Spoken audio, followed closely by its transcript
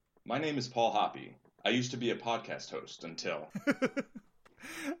My name is Paul Hoppy. I used to be a podcast host until...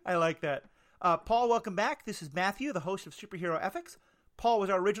 I like that. Paul, welcome back. This is Matthew, the host of Superhero Ethics. Paul was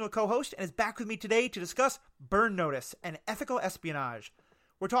our original co-host and is back with me today to discuss Burn Notice and ethical espionage.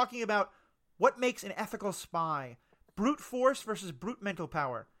 We're talking about what makes an ethical spy, brute force versus brute mental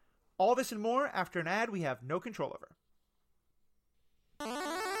power. All this and more after an ad we have no control over.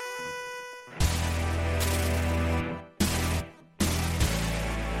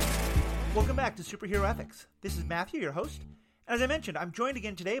 Welcome back to Superhero Ethics. This is Matthew, your host. And as I mentioned, I'm joined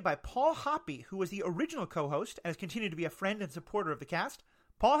again today by Paul Hoppy, who was the original co-host and has continued to be a friend and supporter of the cast.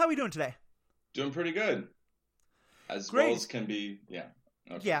 Paul, how are we doing today? Doing pretty good. As Great. Well as can be, yeah.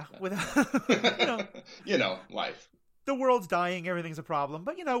 Okay. Yeah, with life. The world's dying, everything's a problem.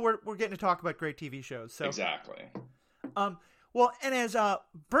 But, we're getting to talk about great TV shows. So. Exactly. Well, and as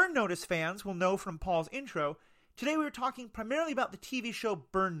Burn Notice fans will know from Paul's intro, today we were talking primarily about the TV show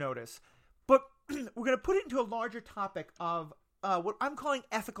Burn Notice. But we're going to put it into a larger topic of what I'm calling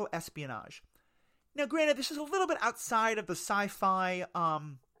ethical espionage. Now, granted, this is a little bit outside of the sci-fi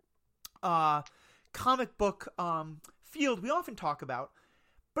comic book field we often talk about,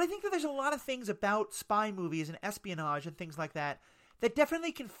 but I think that there's a lot of things about spy movies and espionage and things like that that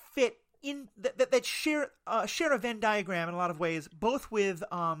definitely can fit in, that share a Venn diagram in a lot of ways, both with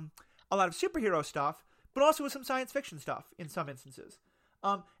a lot of superhero stuff, but also with some science fiction stuff in some instances.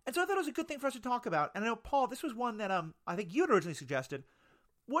 And so I thought it was a good thing for us to talk about. And I know, Paul, this was one that I think you had originally suggested.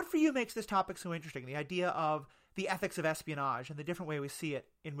 What for you makes this topic so interesting? The idea of the ethics of espionage and the different way we see it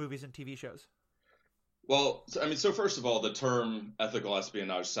in movies and TV shows. Well, so first of all, the term ethical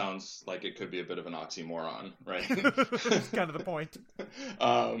espionage sounds like it could be a bit of an oxymoron, right? That's kind of the point.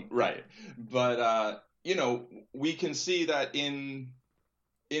 Right. But, we can see that in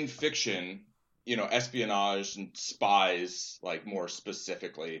fiction, espionage and spies, like more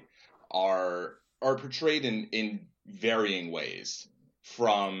specifically, are portrayed in varying ways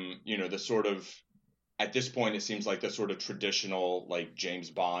from, the sort of, at this point, it seems like the sort of traditional, like James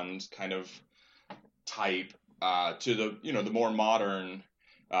Bond kind of type, to the, the more modern,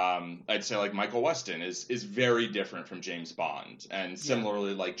 I'd say like Michael Weston is very different from James Bond. And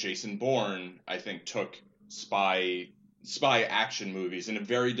similarly, like Jason Bourne, I think took spy action movies in a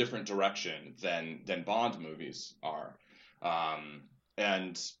very different direction than Bond movies are.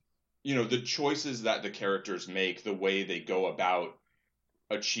 And, the choices that the characters make, the way they go about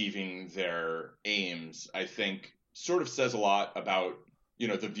achieving their aims, I think sort of says a lot about,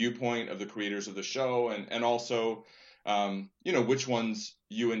 the viewpoint of the creators of the show and also, which ones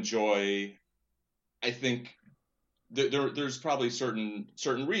you enjoy. I think there's probably certain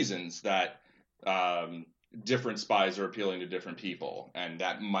reasons that, different spies are appealing to different people, and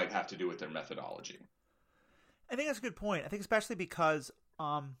that might have to do with their methodology. I think that's a good point. I think especially because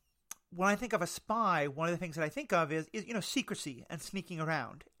when I think of a spy, one of the things that I think of is secrecy and sneaking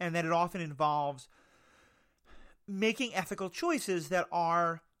around, and that it often involves making ethical choices that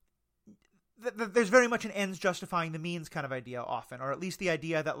are there's very much an ends justifying the means kind of idea often, or at least the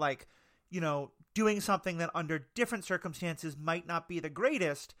idea that doing something that under different circumstances might not be the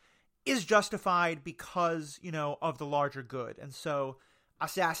greatest is justified because, of the larger good. And so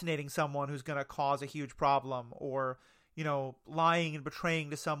assassinating someone who's going to cause a huge problem, or, lying and betraying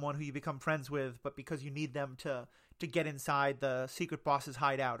to someone who you become friends with, but because you need them to get inside the secret boss's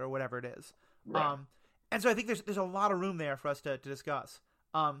hideout or whatever it is. Right. And so I think there's a lot of room there for us to discuss.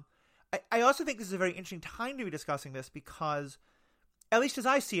 I also think this is a very interesting time to be discussing this because, at least as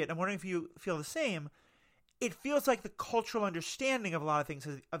I see it, I'm wondering if you feel the same, it feels like the cultural understanding of a lot of things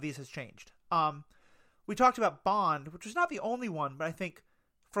of these has changed. We talked about Bond, which was not the only one, but I think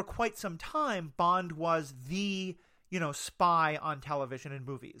for quite some time, Bond was the, spy on television and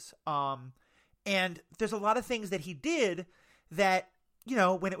movies. And there's a lot of things that he did that,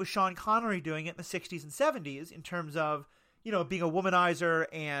 when it was Sean Connery doing it in the 60s and 70s, in terms of, being a womanizer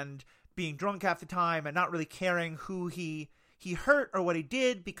and being drunk half the time and not really caring who he hurt or what he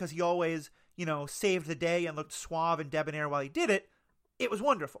did, because he always saved the day and looked suave and debonair while he did it, it was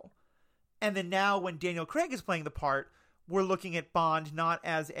wonderful. And then now when Daniel Craig is playing the part, we're looking at Bond not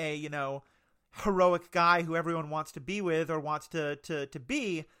as a, heroic guy who everyone wants to be with or wants to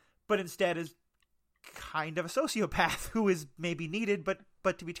be, but instead is kind of a sociopath who is maybe needed,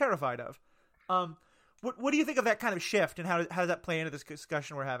 but to be terrified of. What do you think of that kind of shift, and how does that play into this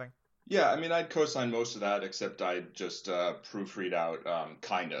discussion we're having? Yeah, I'd co-sign most of that, except I'd just proofread out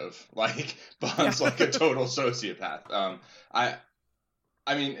kind of like Bond's like a total sociopath.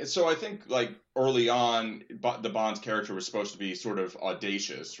 So I think like early on, the Bond's character was supposed to be sort of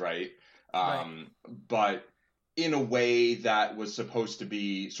audacious, right? Right. But in a way that was supposed to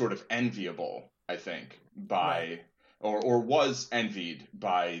be sort of enviable, I think, Right. by or was envied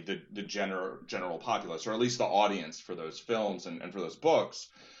by the general populace, or at least the audience for those films and for those books.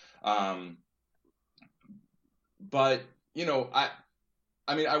 Um, but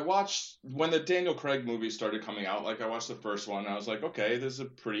I mean, I watched when the Daniel Craig movies started coming out. Like, I watched the first one, and I was like, okay, this is a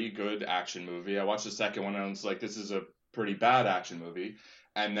pretty good action movie. I watched the second one, and I was like, this is a pretty bad action movie.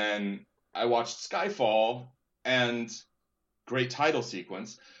 And then I watched Skyfall, and great title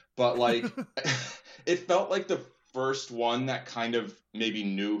sequence, but like, it felt like the first one that kind of maybe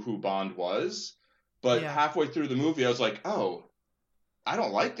knew who Bond was. But Yeah. halfway through the movie, I was like, oh, I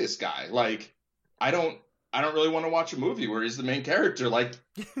don't like this guy. Like, I don't I don't really want to watch a movie where he's the main character. Like,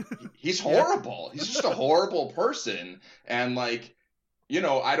 he's Yeah. horrible. He's just a horrible person. And like,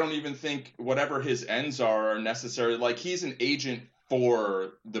 I don't even think whatever his ends are necessarily, like, he's an agent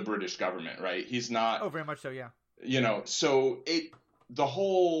for the British government, right? He's not, Oh, very much so. Yeah. so the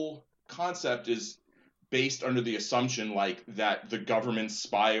whole concept is based under the assumption like that the government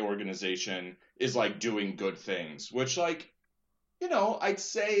spy organization is like doing good things, which, like, I'd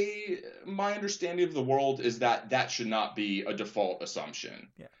say my understanding of the world is that that should not be a default assumption.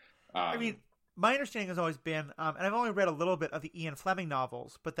 Yeah. I Um, mean, my understanding has always been, and I've only read a little bit of the Ian Fleming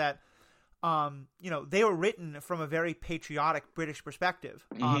novels, but that, they were written from a very patriotic British perspective,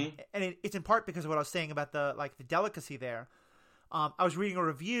 mhm. and it's in part because of what I was saying about the delicacy there. I was reading a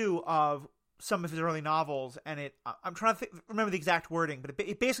review of some of his early novels, and I'm trying to remember the exact wording, but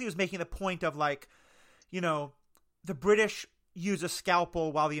it basically was making the point of, like, the British use a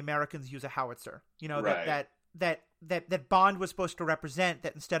scalpel while the Americans use a howitzer. Right. That Bond was supposed to represent,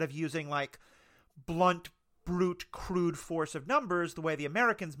 that instead of using like blunt, brute, crude force of numbers the way the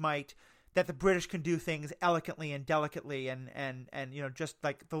Americans might, that the British can do things elegantly and delicately and just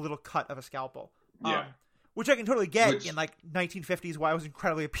like the little cut of a scalpel. Yeah. Which I can totally get Which, in like 1950s, why it was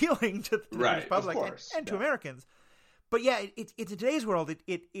incredibly appealing to the right, British public of course, and to yeah. Americans. But yeah, it's in today's world,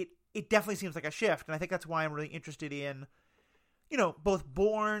 it definitely seems like a shift, and I think that's why I'm really interested in both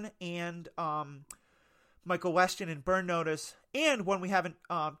Bourne and Michael Weston and Burn Notice, and one we haven't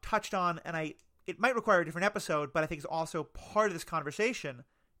touched on, and it might require a different episode, but I think it's also part of this conversation,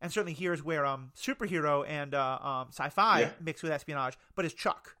 and certainly here's where superhero and sci-fi Yeah. mix with espionage, but is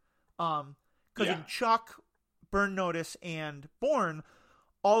Chuck. Because Yeah. in Chuck, Burn Notice, and Bourne,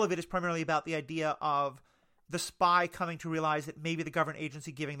 all of it is primarily about the idea of the spy coming to realize that maybe the government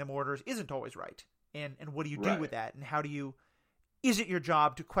agency giving them orders isn't always right, and what do you do Right. with that, and how do you... Is it your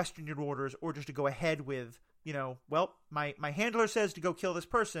job to question your orders, or just to go ahead with, well, my handler says to go kill this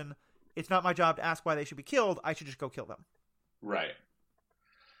person. It's not my job to ask why they should be killed. I should just go kill them. Right.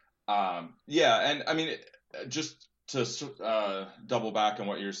 Yeah, and I mean, just to double back on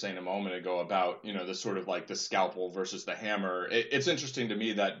what you were saying a moment ago about, the sort of like the scalpel versus the hammer. It's interesting to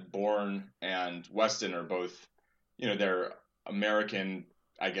me that Bourne and Weston are both, they're American,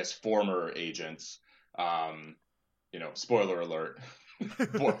 I guess, former agents. Spoiler alert.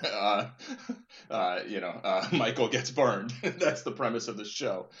 Michael gets burned. That's the premise of the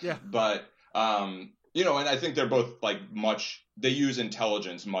show. Yeah. But and I think they're both like they use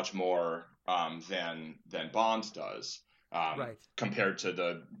intelligence much more than Bond does, Right. compared to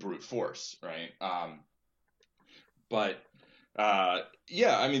the brute force, right? But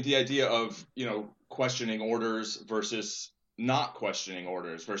yeah, I mean, the idea of questioning orders versus not questioning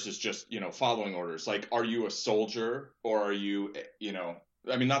orders versus just following orders. Like, are you a soldier, or are you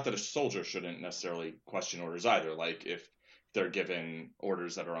I mean, not that a soldier shouldn't necessarily question orders either. Like, if they're given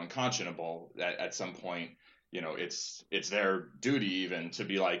orders that are unconscionable, at some point, it's their duty even to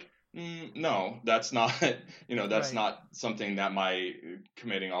be like, no, that's not, that's Right. not something that my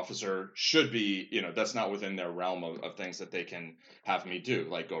commanding officer should be, that's not within their realm of things that they can have me do,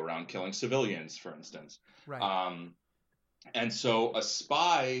 like go around killing civilians, for instance. Right. And so a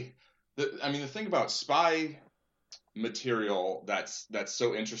spy, the thing about spy material that's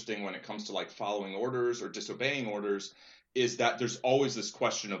so interesting when it comes to like following orders or disobeying orders is that there's always this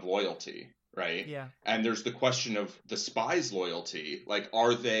question of loyalty, right? Yeah. And there's the question of the spy's loyalty. Like,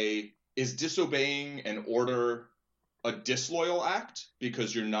 is disobeying an order a disloyal act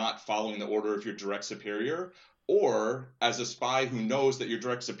because you're not following the order of your direct superior? Or as a spy who knows that your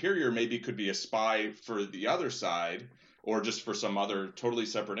direct superior maybe could be a spy for the other side or just for some other totally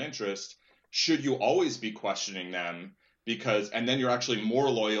separate interest, should you always be questioning them? And then you're actually more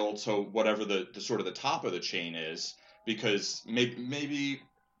loyal to whatever the sort of the top of the chain is, because maybe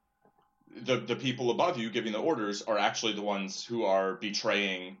the people above you giving the orders are actually the ones who are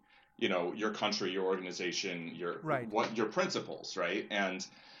betraying, your country, your organization, Right. your principles, right? And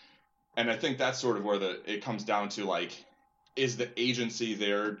And I think that's sort of where it comes down to, like, is the agency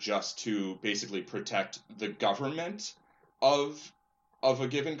there just to basically protect the government of a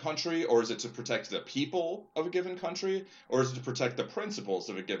given country, or is it to protect the people of a given country, or is it to protect the principles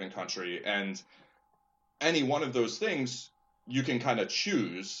of a given country? And any one of those things, you can kind of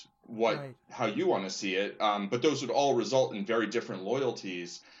choose Right. how you want to see it, but those would all result in very different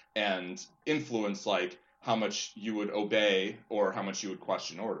loyalties and influence, like, how much you would obey or how much you would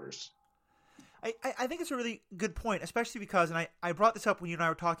question orders. I think it's a really good point, especially because, and I brought this up when you and I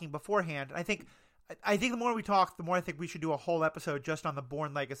were talking beforehand, and I think the more we talk, the more I think we should do a whole episode just on the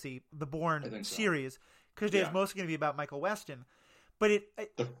Bourne legacy, the Bourne series, because it's mostly going to be about Michael Weston. But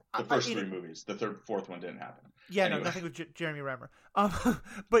the first three movies, the fourth one didn't happen. Yeah, anyway. No, nothing with Jeremy Renner.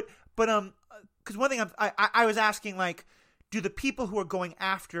 But because one thing I was asking, like, do the people who are going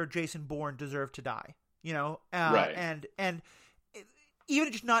after Jason Bourne deserve to die? You know, right? And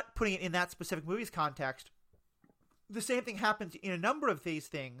even just not putting it in that specific movie's context, the same thing happens in a number of these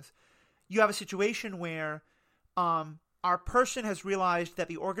things. You have a situation where our person has realized that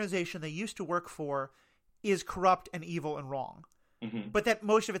the organization they used to work for is corrupt and evil and wrong. Mm-hmm. But that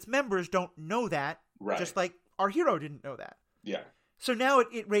most of its members don't know that, right. Just like our hero didn't know that. Yeah. So now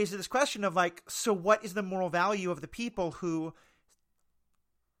it raises this question of, like, so what is the moral value of the people who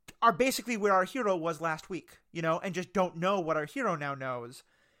are basically where our hero was last week, you know, and just don't know what our hero now knows?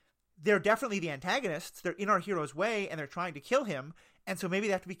 They're definitely the antagonists. They're in our hero's way, and they're trying to kill him, and so maybe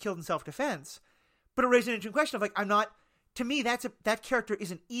they have to be killed in self-defense. But it raises an interesting question of, like, to me, that character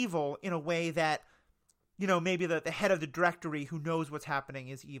isn't evil in a way that, you know, maybe the head of the directory who knows what's happening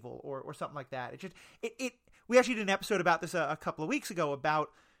is evil, or something like that. We actually did an episode about this a couple of weeks ago about,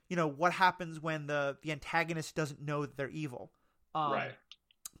 you know, what happens when the antagonist doesn't know that they're evil. Right.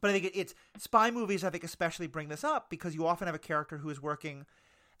 But I think it's spy movies, I think, especially bring this up because you often have a character who is working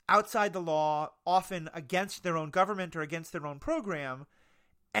outside the law, often against their own government or against their own program.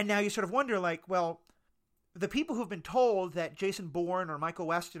 And now you sort of wonder, like, well, the people who've been told that Jason Bourne or Michael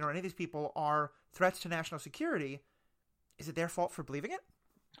Weston or any of these people are threats to national security, is it their fault for believing it?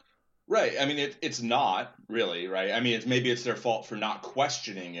 Right. I mean, it's not really, right? I mean, maybe it's their fault for not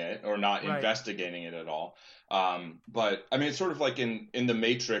questioning it or not investigating it at all. But I mean, it's sort of like in the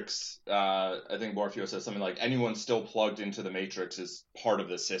Matrix. I think Morpheus says something like, anyone still plugged into the Matrix is part of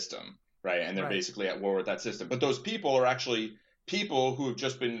the system, right? And they're basically at war with that system. But those people are actually people who have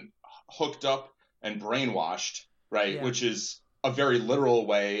just been hooked up and brainwashed, right? Yeah. Which is a very literal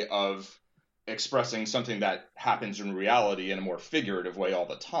way of expressing something that happens in reality in a more figurative way all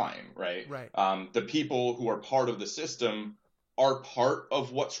the time, right? Right. The people who are part of the system are part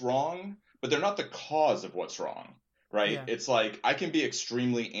of what's wrong, but they're not the cause of what's wrong, right? Yeah. It's like, I can be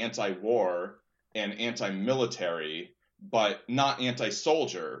extremely anti-war and anti-military, but not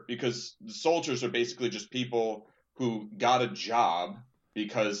anti-soldier, because the soldiers are basically just people who got a job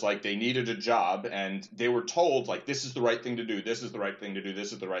because, like, they needed a job and they were told, like, this is the right thing to do, this is the right thing to do,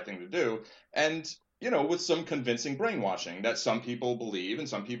 this is the right thing to do. And, you know, with some convincing brainwashing that some people believe and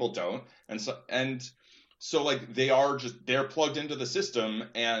some people don't. And so like, they're plugged into the system,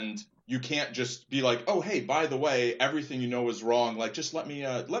 and you can't just be like, oh, hey, by the way, everything you know is wrong. Like, just let me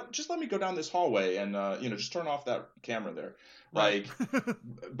go down this hallway and, you know, just turn off that camera there. Like,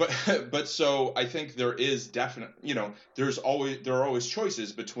 but so I think there is definite, you know, there are always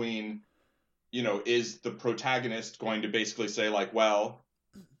choices between, you know, is the protagonist going to basically say, like, well,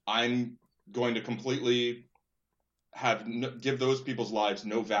 I'm going to completely give those people's lives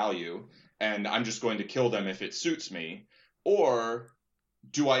no value, and I'm just going to kill them if it suits me, or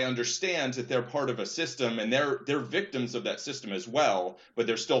do I understand that they're part of a system and they're victims of that system as well, but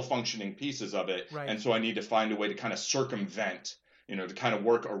they're still functioning pieces of it. Right. And so I need to find a way to kind of circumvent, you know, to kind of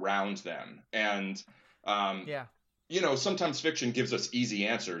work around them. And, you know, sometimes fiction gives us easy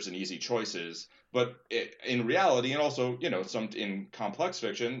answers and easy choices, but in reality, and also, you know, in complex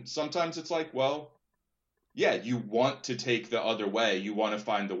fiction, sometimes it's like, well, yeah, you want to take the other way. You want to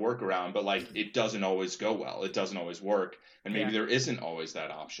find the workaround, but, like, it doesn't always go well. It doesn't always work. And maybe there isn't always that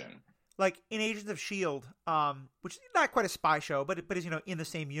option. Like in Agents of S.H.I.E.L.D., which is not quite a spy show, but is, you know, in the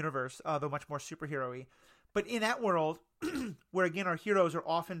same universe, though much more superhero-y. But in that world, where, again, our heroes are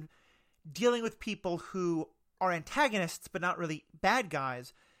often dealing with people who are antagonists but not really bad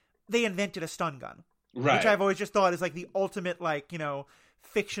guys, they invented a stun gun. Right. Which I've always just thought is, like, the ultimate, like, you know,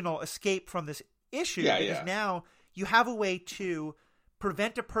 fictional escape from this issue, because now you have a way to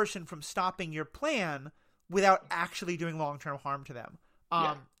prevent a person from stopping your plan without actually doing long-term harm to them.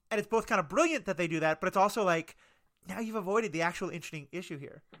 And it's both kind of brilliant that they do that, but it's also like, now you've avoided the actual interesting issue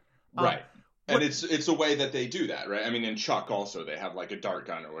here. Right. And What? it's a way that they do that, right? I mean, in Chuck also they have like a dart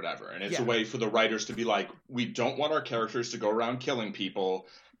gun or whatever, and it's a Yeah, way for the writers to be like, we don't want our characters to go around killing people,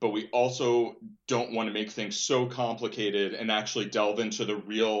 but we also don't want to make things so complicated and actually delve into the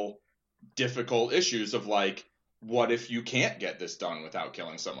real difficult issues of like, what if you can't get this done without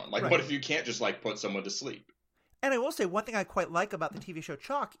killing someone? Like, what right. if you can't just like put someone to sleep? And I will say one thing I quite like about the TV show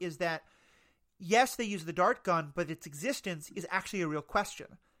Chuck is that yes, they use the dart gun, but its existence is actually a real question,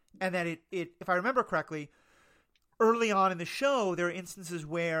 and that if I remember correctly, early on in the show, there are instances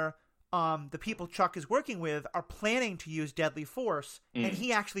where the people Chuck is working with are planning to use deadly force, and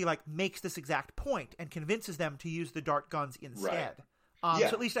he actually like makes this exact point and convinces them to use the dart guns instead. Yeah. So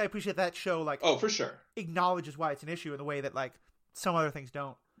at least I appreciate that show like Oh, for sure. acknowledges why it's an issue in the way that like some other things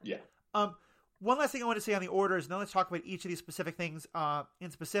don't. Yeah. One last thing I want to say on the orders, and then let's talk about each of these specific things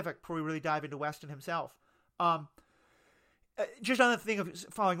in specific before we really dive into Weston himself. Just on the thing of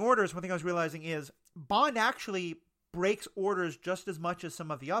following orders, one thing I was realizing is Bond actually breaks orders just as much as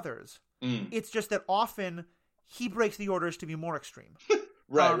some of the others. It's just that often he breaks the orders to be more extreme.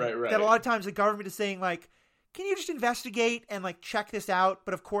 Right. That a lot of times the government is saying like, can you just investigate and like check this out?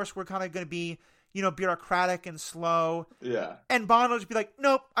 But of course we're kind of going to be, bureaucratic and slow. Yeah. And Bond will just be like,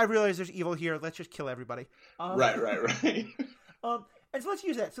 nope, I realize there's evil here. Let's just kill everybody. Right. And so let's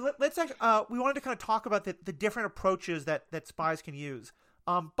use that. So let's actually, we wanted to kind of talk about the different approaches that spies can use.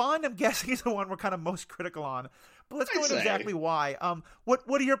 Bond, I'm guessing, is the one we're kind of most critical on. But let's go into exactly why. What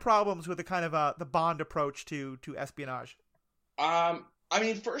are your problems with the kind of the Bond approach to espionage? I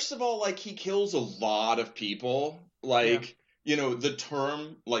mean, first of all, like, he kills a lot of people. Like, the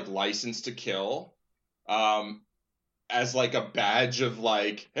term, like, license to kill, as, like, a badge of,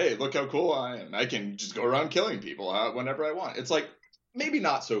 like, hey, look how cool I am. I can just go around killing people whenever I want. It's, like, maybe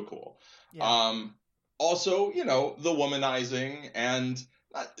not so cool. Yeah. Also, the womanizing and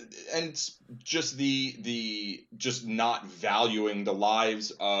just the just not valuing the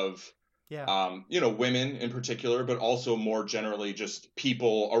lives of women in particular, but also more generally just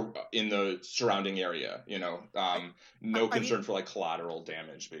people in the surrounding area, no concern for like collateral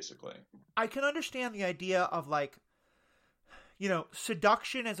damage, basically. I can understand the idea of like,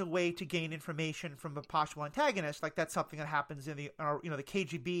 seduction as a way to gain information from a possible antagonist. Like that's something that happens in the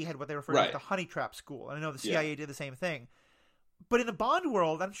KGB had what they refer to as the honey trap school. And I know the CIA did the same thing. But in the Bond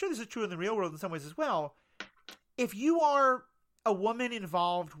world, I'm sure this is true in the real world in some ways as well, if you are a woman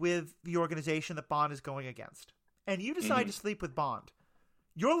involved with the organization that Bond is going against, and you decide to sleep with Bond,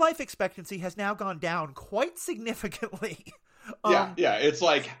 your life expectancy has now gone down quite significantly. Yeah. It's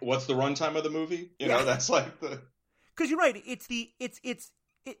like, what's the runtime of the movie? That's like the... Because you're right.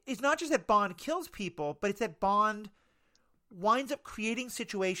 It's not just that Bond kills people, but it's that Bond winds up creating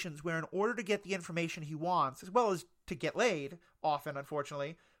situations where in order to get the information he wants, as well as to get laid, often,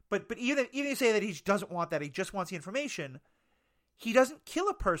 unfortunately, but even if you say that he doesn't want that, he just wants the information, he doesn't kill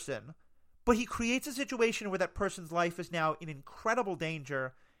a person, but he creates a situation where that person's life is now in incredible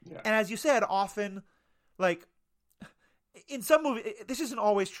danger. Yeah. And as you said, often, like, in some movies, this isn't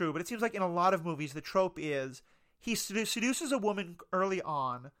always true, but it seems like in a lot of movies, the trope is he seduces a woman early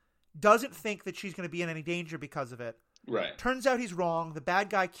on, doesn't think that she's going to be in any danger because of it. Right. Turns out he's wrong. The bad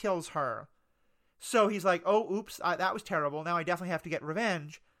guy kills her. So he's like, oh, oops, that was terrible. Now I definitely have to get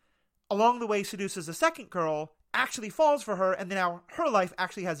revenge. Along the way, seduces a second girl, actually falls for her, and then now her life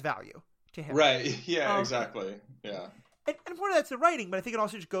actually has value to him. Right. Yeah, exactly. Yeah. And part of that's the writing, but I think it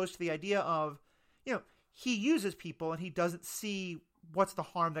also just goes to the idea of, he uses people and he doesn't see what's the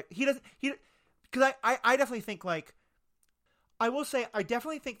harm that he doesn't, because I definitely think like, I will say, I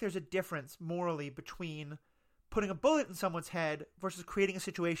definitely think there's a difference morally between putting a bullet in someone's head versus creating a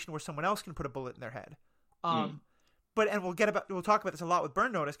situation where someone else can put a bullet in their head. But we'll talk about this a lot with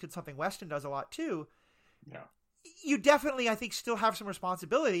Burn Notice, because it's something Weston does a lot too. Yeah. You definitely, I think, still have some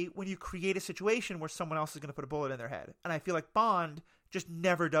responsibility when you create a situation where someone else is going to put a bullet in their head. And I feel like Bond just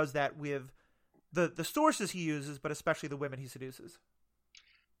never does that with the sources he uses, but especially the women he seduces.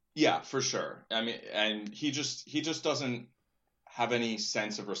 Yeah, for sure. I mean, and he just doesn't have any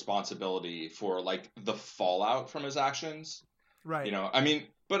sense of responsibility for like the fallout from his actions. Right. I mean,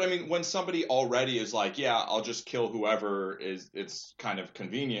 when somebody already is like, yeah, I'll just kill whoever it's kind of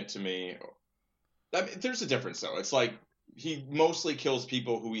convenient to me. I mean, there's a difference though. It's like he mostly kills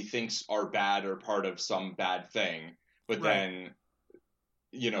people who he thinks are bad or part of some bad thing, but then,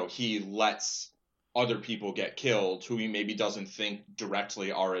 he lets other people get killed who he maybe doesn't think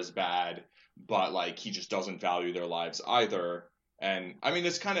directly are as bad, but like he just doesn't value their lives either. And I mean,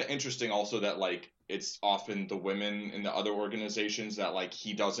 it's kind of interesting also that like it's often the women in the other organizations that like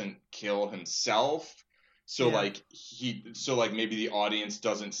he doesn't kill himself. So Yeah. like maybe the audience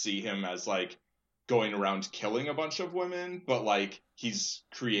doesn't see him as like going around killing a bunch of women, but like he's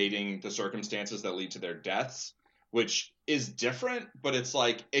creating the circumstances that lead to their deaths, which is different, but it's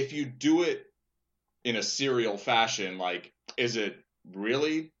like if you do it in a serial fashion, like is it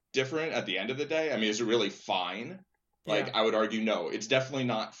really different at the end of the day? I mean, is it really fine? Yeah. Like I would argue no, it's definitely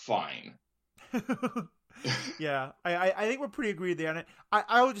not fine. Yeah, I think we're pretty agreed there. And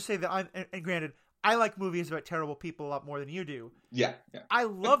I will just say that and granted, I like movies about terrible people a lot more than you do. Yeah, yeah. I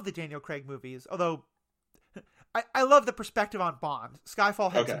love the Daniel Craig movies, although I love the perspective on Bond.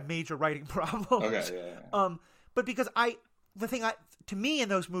 Skyfall had Okay. some major writing problems. Okay, yeah. But because to me in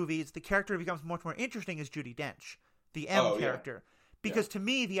those movies, the character who becomes much more interesting is Judi Dench, the M character. Because to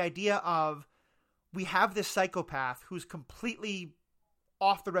me, the idea of we have this psychopath who's completely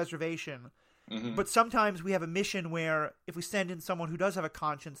off the reservation, but sometimes we have a mission where if we send in someone who does have a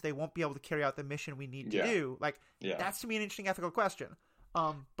conscience, they won't be able to carry out the mission we need to do. Like, that's to me an interesting ethical question.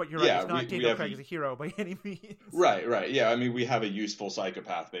 But you're right, it's not Daniel Craig as a hero by any means. Right. Yeah, I mean, we have a useful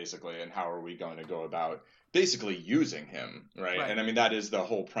psychopath, basically, and how are we going to go about basically using him, right? And I mean, that is the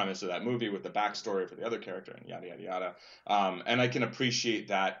whole premise of that movie with the backstory for the other character and yada, yada, yada. And I can appreciate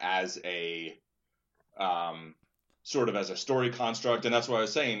that as a sort of as a story construct, and that's why I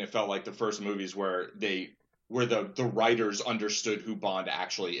was saying it felt like the first movies where the writers understood who Bond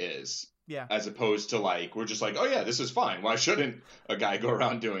actually is. Yeah. As opposed to like we're just like, oh yeah, this is fine. Why shouldn't a guy go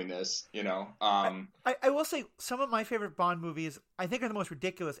around doing this? You know. I will say some of my favorite Bond movies I think are the most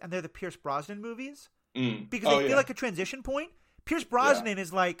ridiculous, and they're the Pierce Brosnan movies because they feel like a transition point. Pierce Brosnan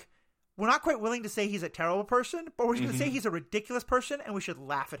is like, we're not quite willing to say he's a terrible person, but we're just going to say he's a ridiculous person, and we should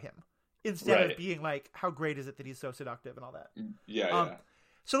laugh at him instead of being like, how great is it that he's so seductive and all that. Yeah.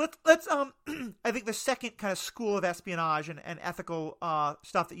 So let's I think the second kind of school of espionage and ethical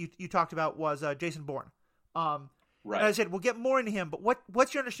stuff that you talked about was Jason Bourne. Right. And I said we'll get more into him, but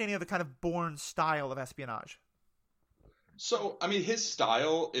what's your understanding of the kind of Bourne style of espionage? So I mean, his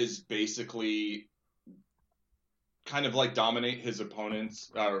style is basically kind of like dominate his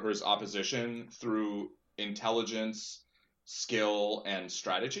opponents or his opposition through intelligence, skill, and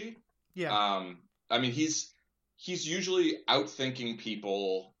strategy. Yeah. I mean, he's usually outthinking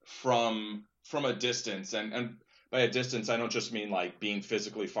people from a distance, and by a distance I don't just mean like being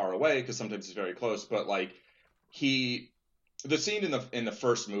physically far away, because sometimes he's very close, but like the scene in the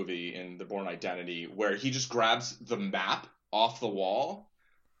first movie in The Bourne Identity where he just grabs the map off the wall,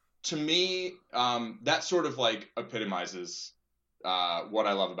 to me that sort of like epitomizes what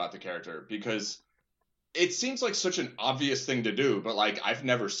I love about the character, because it seems like such an obvious thing to do, but like I've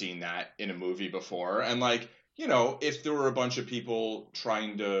never seen that in a movie before. And like, you know, if there were a bunch of people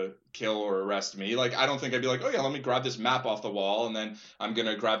trying to kill or arrest me, like I don't think I'd be like, oh yeah, let me grab this map off the wall, and then I'm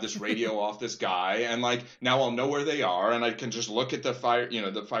gonna grab this radio off this guy, and like now I'll know where they are, and I can just look at the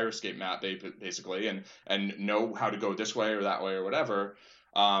the fire escape map basically, and know how to go this way or that way or whatever.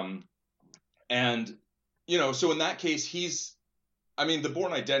 And you know, so in that case, I mean, The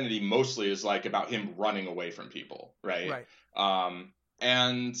Bourne Identity mostly is like about him running away from people, right?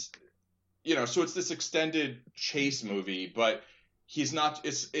 And you know, so it's this extended chase movie, but he's not.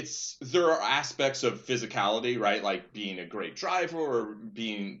 There are aspects of physicality, right? Like being a great driver or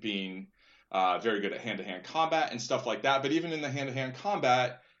being very good at hand-to-hand combat and stuff like that. But even in the hand-to-hand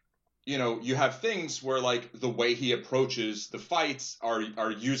combat, you know, you have things where like the way he approaches the fights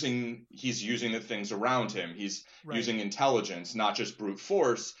he's using the things around him. He's using intelligence, not just brute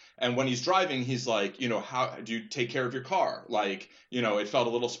force. And when he's driving, he's like, you know, how do you take care of your car? Like, you know, it felt a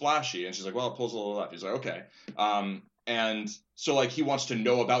little splashy. And she's like, well, it pulls a little left. He's like, okay. And so like he wants to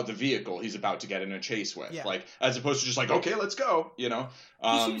know about the vehicle he's about to get in a chase with, like as opposed to just like, okay, let's go, you know.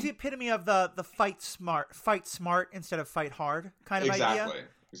 He seems the epitome of the fight smart instead of fight hard kind of idea. Exactly.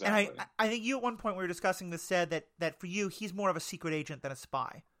 And I think you at one point we were discussing this said that for you he's more of a secret agent than a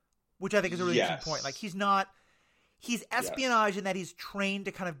spy, which I think is a really interesting point. Like he's espionage in that he's trained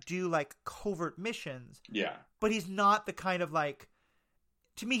to kind of do like covert missions. Yeah. But he's not the kind of like,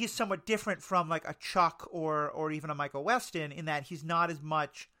 to me he's somewhat different from like a Chuck or even a Michael Weston in that he's not as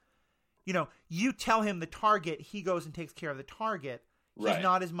much, you know, you tell him the target, he goes and takes care of the target. He's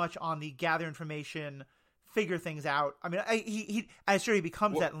not as much on the gather information, figure things out. I mean, I'm sure he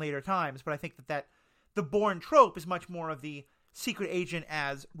becomes that in later times, but I think that the Bourne trope is much more of the secret agent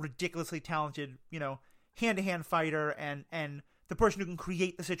as ridiculously talented, you know, hand-to-hand fighter and the person who can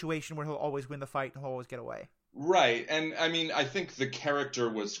create the situation where he'll always win the fight and he'll always get away. Right. And I mean, I think the character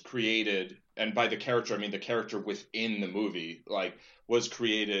was created, and by the character, I mean the character within the movie, like was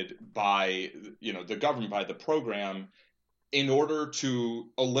created by, you know, the government, by the program, in order to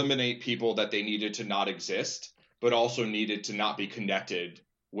eliminate people that they needed to not exist, but also needed to not be connected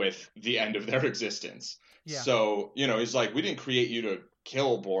with the end of their existence. Yeah. So, you know, he's like, we didn't create you to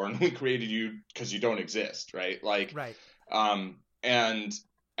kill Bourne. We created you because you don't exist, right? Like, Right.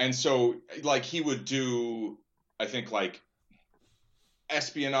 And so like he would do, I think, like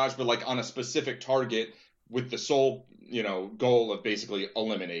espionage, but like on a specific target with the sole, you know, goal of basically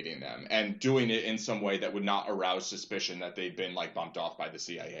eliminating them and doing it in some way that would not arouse suspicion that they'd been like bumped off by the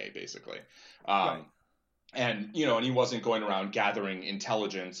CIA, basically. Right. And, you know, and he wasn't going around gathering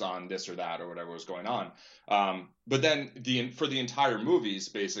intelligence on this or that or whatever was going on. But then for the entire movies,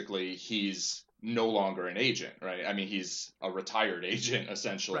 basically, he's no longer an agent, right? I mean, he's a retired agent,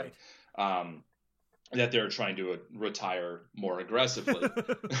 essentially. Right. That they're trying to retire more aggressively.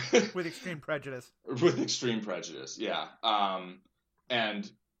 With extreme prejudice. With extreme prejudice, yeah.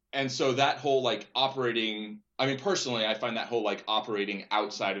 And so that whole like operating, I mean, personally, I find that whole like operating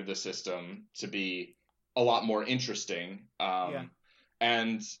outside of the system to be a lot more interesting. Yeah.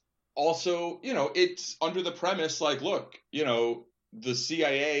 And also, you know, it's under the premise like, look, you know, the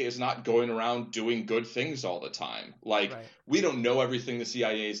CIA is not going around doing good things all the time. Like, Right. we don't know everything the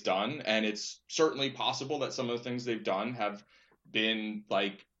CIA's done, and it's certainly possible that some of the things they've done have been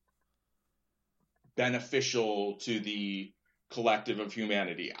like beneficial to the collective of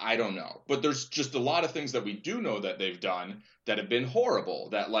humanity. I don't know. But there's just a lot of things that we do know that they've done that have been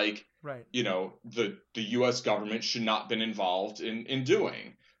horrible, that like, Right. you know, the US government should not have been involved in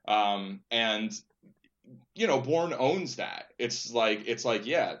doing. And you know, Bourne owns that. It's like,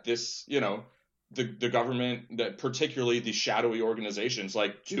 yeah, this, you know, the government, that particularly the shadowy organizations,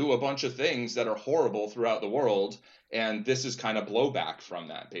 like do a bunch of things that are horrible throughout the world, and this is kind of blowback from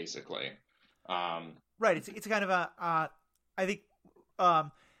that, basically. Right. It's kind of a I think I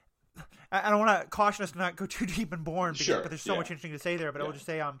don't want to caution us to not go too deep in Bourne, because, Sure, but there's so much interesting to say there. But I will just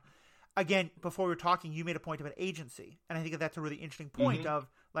say, again, before we were talking, you made a point about agency, and I think that's a really interesting point of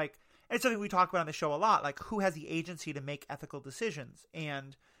like, and it's something we talk about on the show a lot, like who has the agency to make ethical decisions.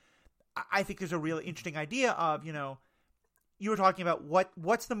 And I think there's a really interesting idea of, you know, you were talking about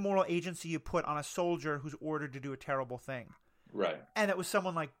what's the moral agency you put on a soldier who's ordered to do a terrible thing. Right. And it was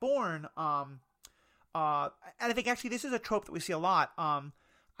someone like Bourne. And I think actually this is a trope that we see a lot.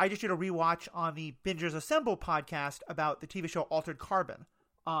 I just did a rewatch on the Bingers Assemble podcast about the TV show Altered Carbon,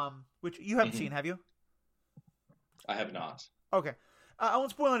 which you haven't seen, have you? I have not. Okay. I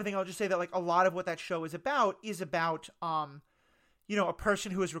won't spoil anything. I'll just say that like a lot of what that show is about, you know, a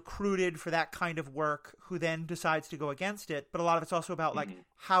person who is recruited for that kind of work who then decides to go against it. But a lot of it's also about like,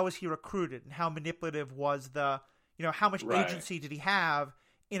 how is he recruited and how manipulative was the, you know, how much agency did he have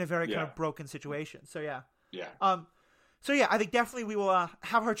in a very kind of broken situation. So yeah. So yeah, I think definitely we will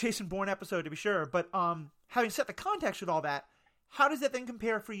have our Jason Bourne episode, to be sure. But having set the context with all that, how does that then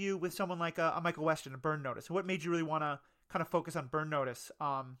compare for you with someone like a Michael Weston, a Burn Notice? What made you really want to kind of focus on Burn Notice?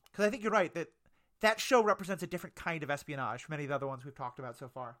 Because I think you're right that show represents a different kind of espionage from any of the other ones we've talked about so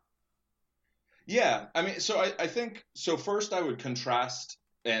far. Yeah, I mean, so I think, so first I would contrast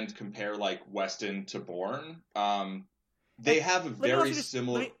and compare like Weston to Bourne. They have a very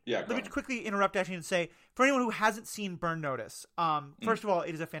similar. Let me quickly interrupt actually and say, for anyone who hasn't seen Burn Notice, first of all,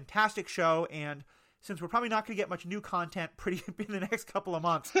 it is a fantastic show, and since we're probably not going to get much new content in the next couple of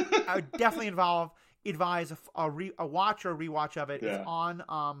months, I would definitely advise a watch or a rewatch of it. Yeah. It's on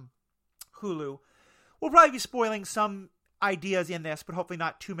Hulu. We'll probably be spoiling some ideas in this, but hopefully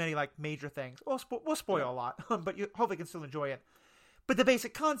not too many like major things. We'll spoil a lot, but you hopefully can still enjoy it. But the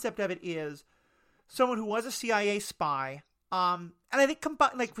basic concept of it is someone who was a CIA spy, and I think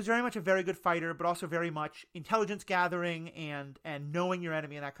was very much a very good fighter, but also very much intelligence gathering and knowing your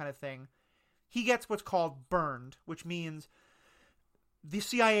enemy and that kind of thing. He gets what's called burned, which means the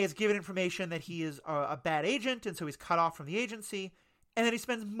CIA has given information that he is a bad agent, and so he's cut off from the agency. And then he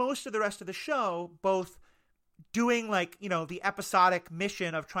spends most of the rest of the show both doing like, you know, the episodic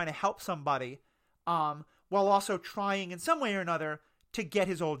mission of trying to help somebody, while also trying in some way or another to get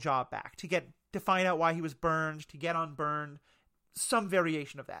his old job back, to find out why he was burned, to get unburned, some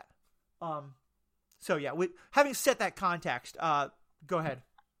variation of that. So yeah, having set that context, go ahead.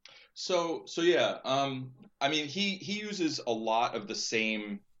 So yeah, I mean, he uses a lot of the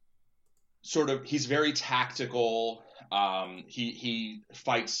same sort of, he's very tactical. He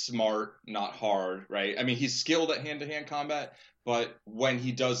fights smart, not hard, right? I mean, he's skilled at hand-to-hand combat, but when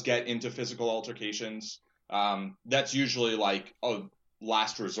he does get into physical altercations, that's usually like a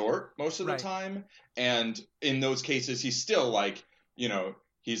last resort most of the time. And in those cases, he's still like, you know,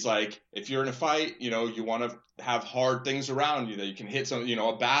 he's like, if you're in a fight, you know, you want to have hard things around you that you can hit some, you know,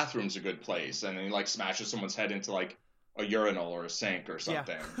 a bathroom's a good place. And then he like smashes someone's head into like a urinal or a sink or Yeah.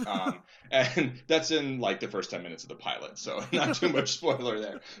 something. And that's in like the first 10 minutes of the pilot, so not too much spoiler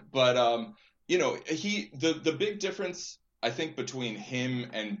there. But the big difference I think between him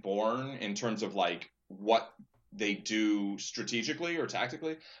and Bourne in terms of like what they do strategically or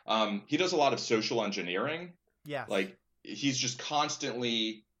tactically, he does a lot of social engineering. Yes. Like he's just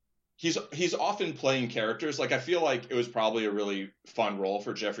constantly he's often playing characters. Like I feel like it was probably a really fun role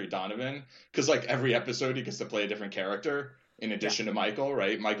for Jeffrey Donovan because like every episode he gets to play a different character in addition to Michael,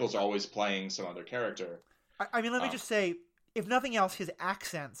 right? Michael's always playing some other character. I mean, let me just say, if nothing else, his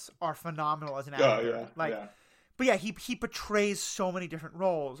accents are phenomenal as an actor. But yeah, he portrays so many different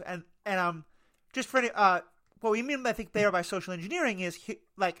roles, and just for what we mean, I think, there by social engineering is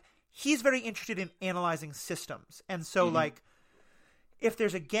he's very interested in analyzing systems, and so like if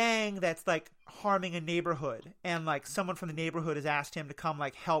there's a gang that's like harming a neighborhood, and like someone from the neighborhood has asked him to come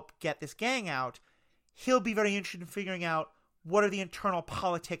like help get this gang out, he'll be very interested in figuring out what are the internal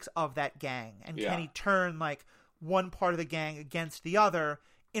politics of that gang, and can he turn like one part of the gang against the other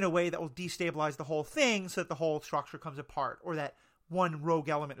in a way that will destabilize the whole thing so that the whole structure comes apart, or that one rogue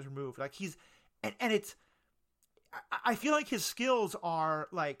element is removed. Like he's, and it's, I feel like his skills are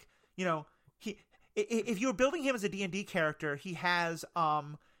like, you know, if you were building him as a D&D character, he has,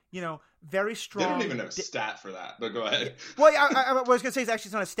 very strong. They don't even have a stat for that, but go ahead. Well, I was going to say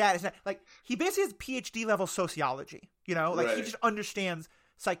it's not a stat. It's not like he basically has PhD level sociology, he just understands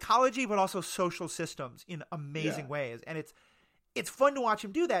psychology, but also social systems in amazing ways. And it's fun to watch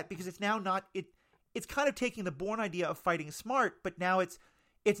him do that because it's now not it's kind of taking the Bourne idea of fighting smart, but now it's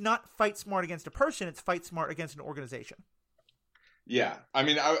not fight smart against a person, it's fight smart against an organization. Yeah. I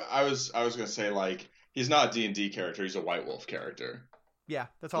mean, I was going to say like he's not a D&D character, he's a White Wolf character. Yeah,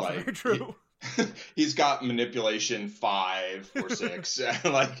 that's also very true. He's got manipulation 5 or 6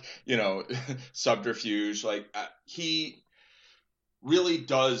 like, subterfuge, like he really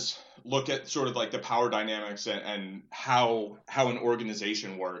does look at sort of like the power dynamics and how an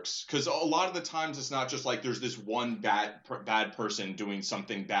organization works, because a lot of the times it's not just like there's this one bad person doing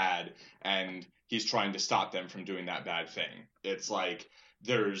something bad and he's trying to stop them from doing that bad thing. It's like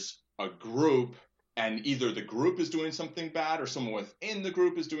there's a group and either the group is doing something bad or someone within the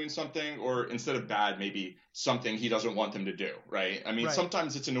group is doing something, or instead of bad, maybe something he doesn't want them to do, right? I mean,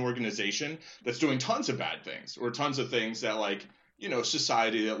 sometimes it's an organization that's doing tons of bad things or tons of things that like,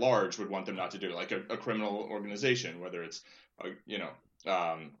 society at large would want them not to do, like a criminal organization, whether it's,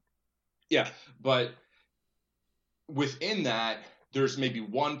 but within that, there's maybe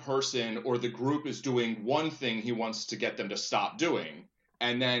one person or the group is doing one thing he wants to get them to stop doing.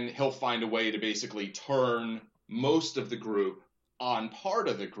 And then he'll find a way to basically turn most of the group on part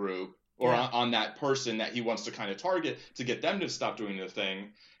of the group or on that person that he wants to kind of target to get them to stop doing the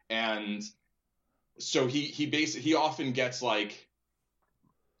thing. And so he often gets like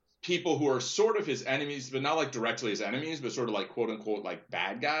people who are sort of his enemies, but not like directly his enemies, but sort of like quote unquote like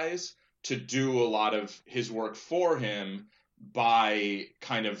bad guys to do a lot of his work for him by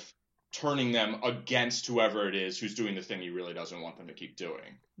kind of turning them against whoever it is who's doing the thing he really doesn't want them to keep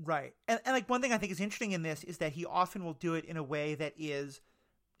doing. Right. And like one thing I think is interesting in this is that he often will do it in a way that is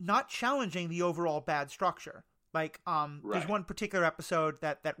not challenging the overall bad structure. Like there's one particular episode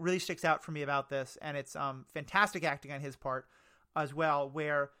that really sticks out for me about this, and it's fantastic acting on his part as well,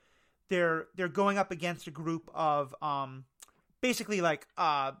 where they're going up against a group of basically like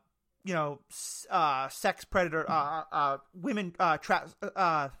sex predator women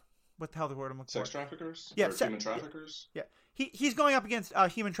what the hell the word I'm looking for? Sex traffickers? Yeah, human traffickers? Yeah. He's going up against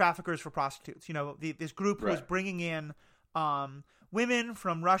human traffickers for prostitutes. This group who is bringing in women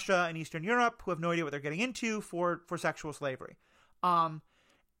from Russia and Eastern Europe who have no idea what they're getting into for sexual slavery.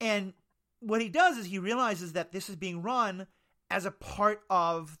 And what he does is he realizes that this is being run as a part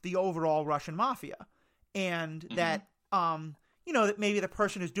of the overall Russian mafia. And that, that maybe the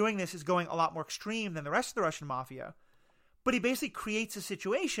person who's doing this is going a lot more extreme than the rest of the Russian mafia. But he basically creates a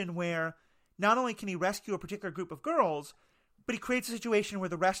situation where not only can he rescue a particular group of girls, but he creates a situation where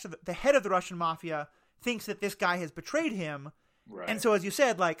the rest of the head of the Russian mafia thinks that this guy has betrayed him. Right. And so, as you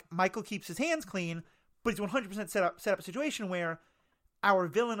said, like Michael keeps his hands clean, but he's 100% set up a situation where our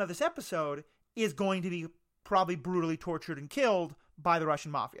villain of this episode is going to be probably brutally tortured and killed by the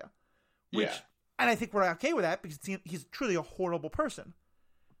Russian mafia. And I think we're okay with that because he's truly a horrible person.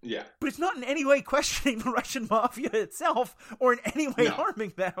 Yeah. But it's not in any way questioning the Russian mafia itself or in any way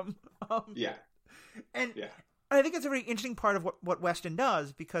harming them. And I think it's a very interesting part of what Weston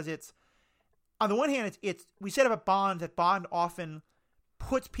does, because it's, on the one hand, it's we said about Bond that Bond often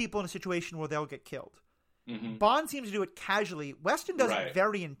puts people in a situation where they'll get killed. Mm-hmm. Bond seems to do it casually. Weston does it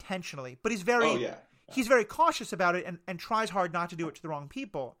very intentionally, but he's very he's very cautious about it and tries hard not to do it to the wrong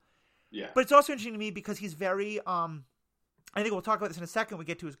people. Yeah. But it's also interesting to me because he's very, I think we'll talk about this in a second when we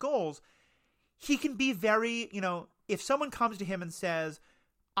get to his goals. He can be very, if someone comes to him and says,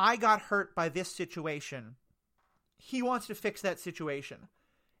 I got hurt by this situation, he wants to fix that situation.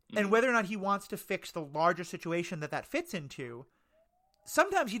 And whether or not he wants to fix the larger situation that fits into,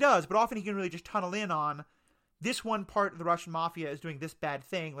 sometimes he does, but often he can really just tunnel in on this one part of the Russian mafia is doing this bad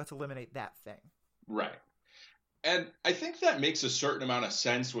thing. Let's eliminate that thing. Right. And I think that makes a certain amount of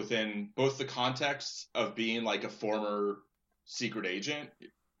sense within both the context of being like a former secret agent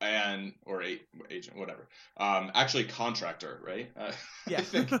or agent, whatever. Actually, contractor, right? Yeah. I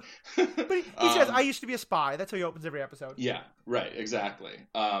think. But he says, I used to be a spy. That's how he opens every episode. Yeah, right, exactly.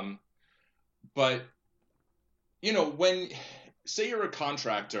 But, when, say you're a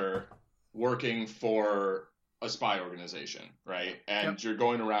contractor working for a spy organization, right? And you're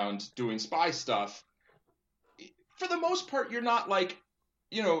going around doing spy stuff, for the most part, you're not like,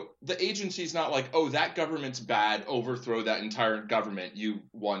 the agency's not like, oh, that government's bad, overthrow that entire government, you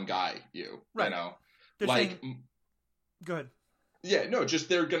one guy, right. They're like, saying, go ahead. Yeah, no, just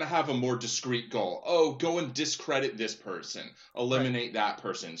they're going to have a more discrete goal. Oh, go and discredit this person, eliminate that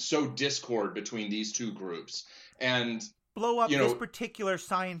person, sow discord between these two groups, and blow up this particular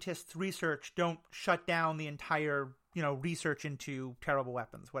scientist's research. Don't shut down the entire, research into terrible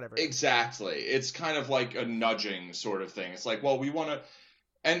weapons, whatever. Exactly. It's kind of like a nudging sort of thing. It's like, well, we want to,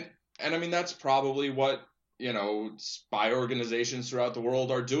 and I mean, that's probably what, spy organizations throughout the world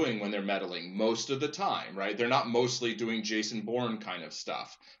are doing when they're meddling most of the time, right? They're not mostly doing Jason Bourne kind of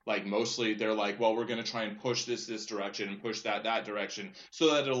stuff. Like mostly they're like, well, we're going to try and push this direction and push that direction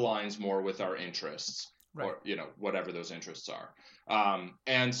so that it aligns more with our interests. Right. Or, whatever those interests are.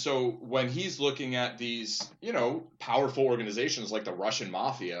 And so when he's looking at these, powerful organizations like the Russian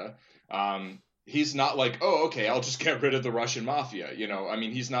mafia, he's not like, oh, okay, I'll just get rid of the Russian mafia. I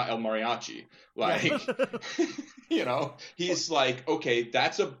mean, he's not El Mariachi. Like, he's like, okay,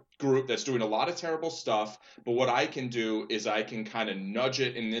 that's a group that's doing a lot of terrible stuff. But what I can do is I can kind of nudge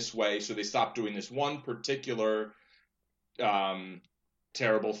it in this way so they stop doing this one particular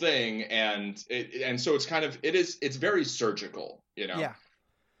terrible thing. And so it's kind of, it's very surgical, Yeah.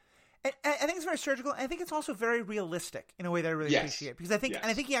 And I think it's very surgical. And I think it's also very realistic in a way that I really appreciate. Because I think, and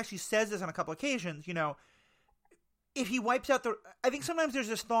I think he actually says this on a couple occasions, if he wipes out I think sometimes there's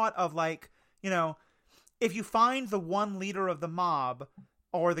this thought of like, if you find the one leader of the mob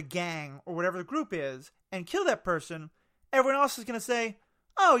or the gang or whatever the group is and kill that person, everyone else is going to say,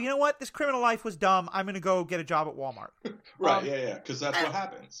 oh, you know what? This criminal life was dumb. I'm going to go get a job at Walmart. Right. Yeah. Because that's what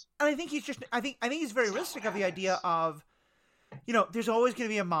happens. And I think I think he's very realistic of the idea of, there's always going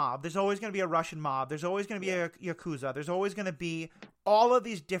to be a mob. There's always going to be a Russian mob. There's always going to be a Yakuza. There's always going to be all of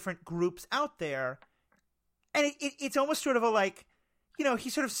these different groups out there. And it's almost sort of a like, he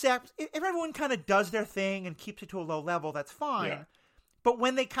sort of if everyone kind of does their thing and keeps it to a low level, that's fine. Yeah. But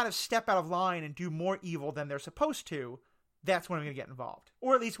when they kind of step out of line and do more evil than they're supposed to, that's when I'm going to get involved.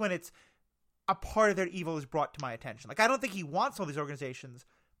 Or at least when it's a part of their evil is brought to my attention. Like, I don't think he wants all these organizations,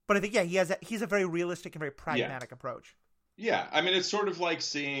 but I think, he's a very realistic and very pragmatic approach. Yeah, I mean, it's sort of like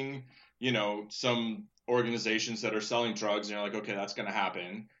seeing, some organizations that are selling drugs, and you're like, okay, that's going to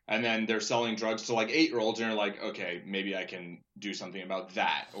happen. And then they're selling drugs to like 8-year-olds, and you're like, okay, maybe I can do something about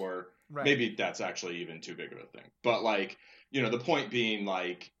that. Or maybe that's actually even too big of a thing. But like, the point being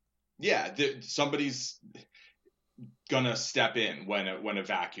like, somebody's going to step in when a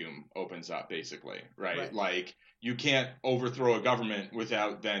vacuum opens up, basically, right? Like, you can't overthrow a government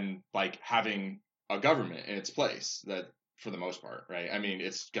without then like having a government in its place, that for the most part, right? I mean,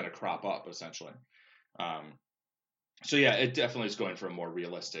 it's going to crop up essentially. So yeah, it definitely is going for a more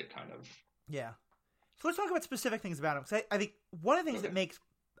realistic kind of. Yeah. So let's talk about specific things about him, because I think one of the things that makes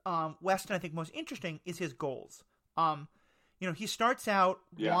Weston, I think, most interesting is his goals. He starts out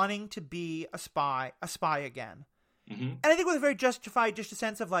wanting to be a spy again. Mm-hmm. And I think with a very justified, just a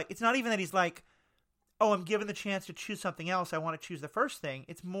sense of like, it's not even that he's like, oh, I'm given the chance to choose something else, I want to choose the first thing.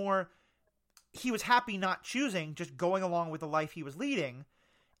 It's more, he was happy not choosing, just going along with the life he was leading,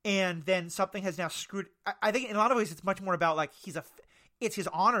 and then something has now screwed. I think in a lot of ways it's much more about like it's his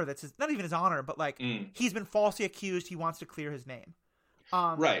honor that's not even his honor, but like he's been falsely accused. He wants to clear his name,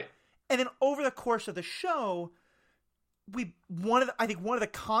 right? And then over the course of the show, one of the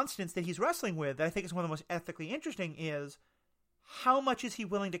constants that he's wrestling with, that I think is one of the most ethically interesting, is how much is he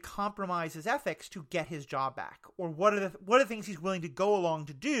willing to compromise his ethics to get his job back, or what are the things he's willing to go along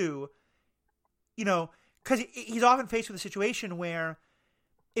to do. Because he's often faced with a situation where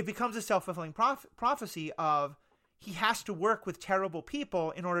it becomes a self-fulfilling prophecy of he has to work with terrible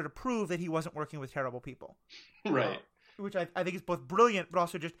people in order to prove that he wasn't working with terrible people. Right. Which I think is both brilliant, but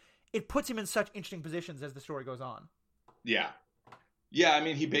also just, it puts him in such interesting positions as the story goes on. Yeah. Yeah, I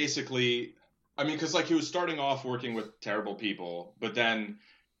mean, he basically, because like he was starting off working with terrible people, but then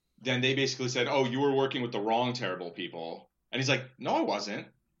they basically said, oh, you were working with the wrong terrible people. And he's like, no, I wasn't.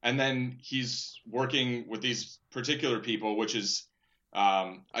 And then he's working with these particular people, which is,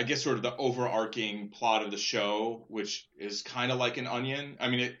 I guess, sort of the overarching plot of the show, which is kind of like an onion. I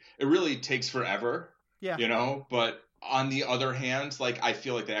mean, it really takes forever, but on the other hand, like, I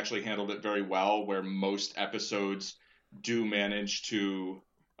feel like they actually handled it very well, where most episodes do manage to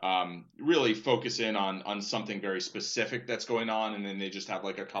really focus in on something very specific that's going on, and then they just have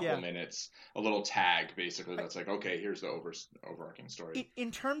like a couple minutes, a little tag basically that's like, okay, here's the overarching story.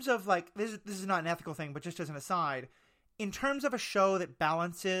 In terms of like, this is not an ethical thing, but just as an aside, in terms of a show that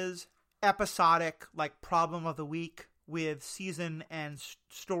balances episodic, like, problem of the week with season and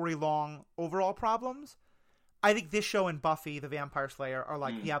story long overall problems, I think this show and Buffy the Vampire Slayer are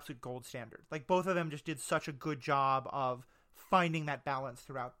like the absolute gold standard. Like, both of them just did such a good job of finding that balance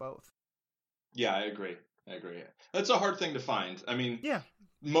throughout both. Yeah, I agree. That's a hard thing to find. I mean,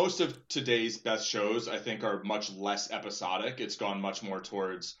 most of today's best shows, I think, are much less episodic. It's gone much more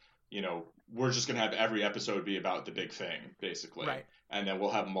towards, we're just going to have every episode be about the big thing, basically. Right. And then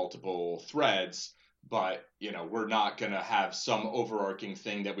we'll have multiple threads, but, we're not going to have some overarching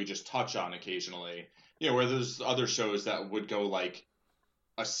thing that we just touch on occasionally. Where there's other shows that would go like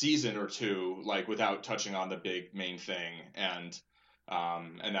a season or two, like, without touching on the big main thing, and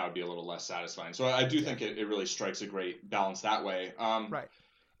that would be a little less satisfying. So I do think it really strikes a great balance that way. Right.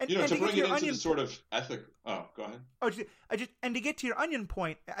 And, to bring it into the sort of ethic. Oh, go ahead. And to get to your onion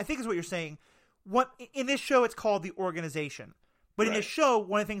point, I think is what you're saying. What in this show it's called the organization, but in this show,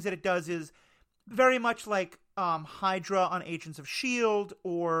 one of the things that it does is very much like Hydra on Agents of S.H.I.E.L.D.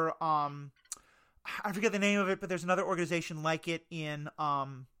 or I forget the name of it, but there's another organization like it in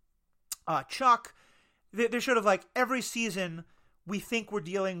Chuck. They're sort of like, every season we think we're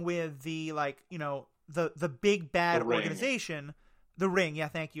dealing with the, like, the big bad organization, the Ring. Yeah,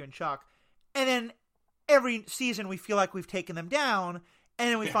 thank you, in Chuck. And then every season we feel like we've taken them down, and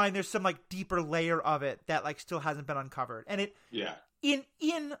then we find there's some like deeper layer of it that like still hasn't been uncovered. And it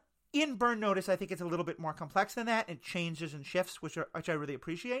in Burn Notice, I think it's a little bit more complex than that. It changes and shifts, which I really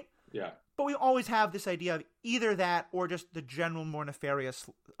appreciate. Yeah. But we always have this idea of either that or just the general more nefarious,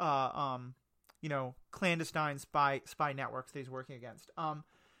 clandestine spy networks that he's working against. But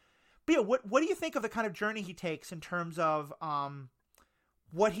yeah, what do you think of the kind of journey he takes in terms of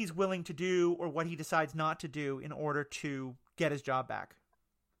what he's willing to do or what he decides not to do in order to get his job back?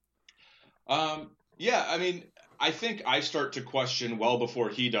 Yeah, I mean, I think I start to question well before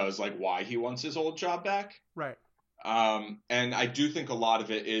he does, like, why he wants his old job back. Right. And I do think a lot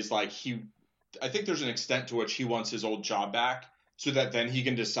of it is like I think there's an extent to which he wants his old job back so that then he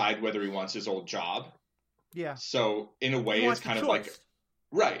can decide whether he wants his old job. Yeah. So in a way, it's kind of like,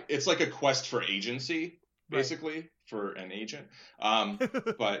 right. It's like a quest for agency, basically, for an agent.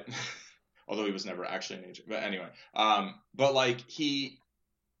 But although he was never actually an agent, but anyway, but like he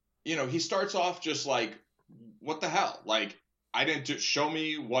starts off just like, what the hell? Like, I didn't show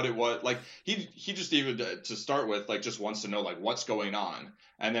me what it was. Like, he just, even to start with, like, just wants to know, like, what's going on.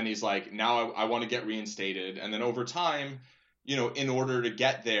 And then he's like, now I want to get reinstated. And then over time, in order to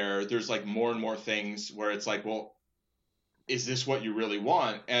get there, there's like more and more things where it's like, well, is this what you really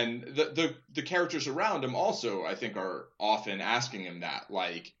want? And the characters around him also, I think, are often asking him that,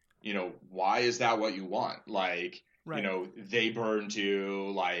 like, why is that what you want? Like, they burned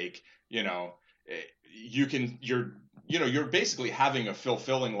you, like, you're basically having a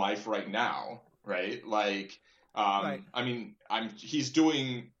fulfilling life right now, right? Like, I mean, he's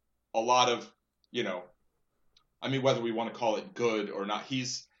doing a lot of, I mean, whether we want to call it good or not,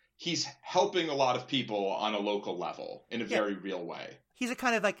 he's helping a lot of people on a local level in a very real way. He's a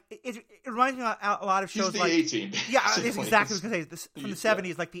kind of like, it reminds me of a lot of shows. He's the like A-Team. Yeah, it's exactly what I was going to say. This, from the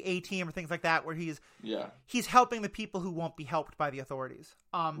 70s, like the A-Team or things like that, where he's helping the people who won't be helped by the authorities.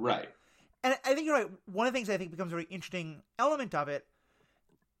 Right. And I think you're right. One of the things I think becomes a very interesting element of it,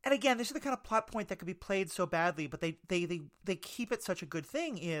 and again, this is the kind of plot point that could be played so badly, but they keep it such a good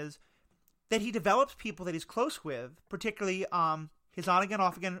thing, is that he develops people that he's close with, particularly his on-again,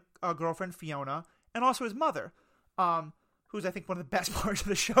 off-again girlfriend, Fiona, and also his mother, who's, I think, one of the best parts of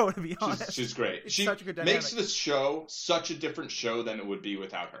the show, to be honest. She's great. It's she such a good dynamic. Makes this show such a different show than it would be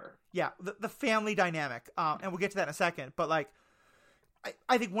without her. Yeah, the family dynamic, and we'll get to that in a second, but, like,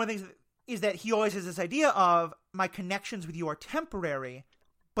 I think one of the things is that he always has this idea of, my connections with you are temporary,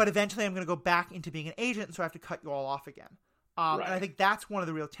 but eventually I'm going to go back into being an agent, and so I have to cut you all off again. Right. And I think that's one of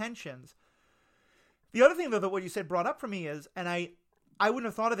the real tensions. The other thing, though, that what you said brought up for me is, and I wouldn't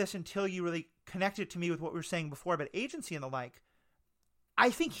have thought of this until you really connected to me with what we were saying before about agency and the like. I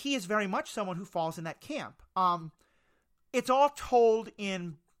think he is very much someone who falls in that camp. It's all told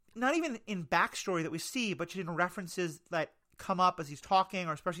in, not even in backstory that we see, but in references that come up as he's talking,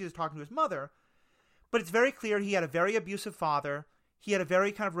 or especially as he's talking to his mother. But it's very clear he had a very abusive father. He had a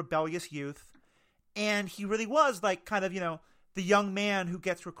very kind of rebellious youth. And he really was like kind of, the young man who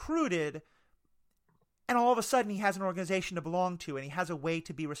gets recruited, and all of a sudden he has an organization to belong to, and he has a way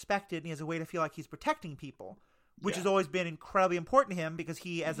to be respected, and he has a way to feel like he's protecting people, which has always been incredibly important to him, because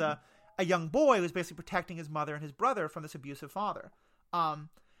he, as a young boy, was basically protecting his mother and his brother from this abusive father. And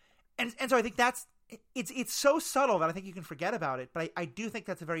so I think it's so subtle that I think you can forget about it, but I do think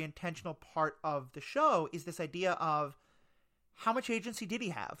that's a very intentional part of the show, is this idea of how much agency did he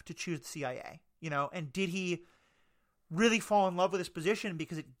have to choose the CIA, and did he really fall in love with this position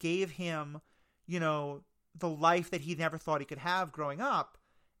because it gave him, the life that he never thought he could have growing up.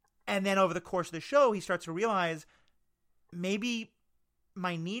 And then over the course of the show, he starts to realize maybe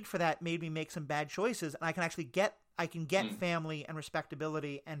my need for that made me make some bad choices, and I can actually get family and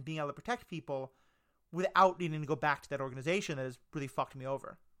respectability and being able to protect people without needing to go back to that organization that has really fucked me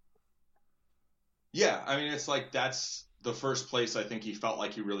over. Yeah, I mean, it's like that's the first place I think he felt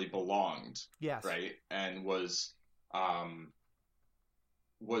like he really belonged. Yes. Right? And was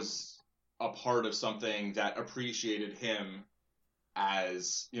a part of something that appreciated him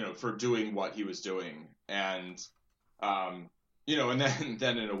as, for doing what he was doing. And, and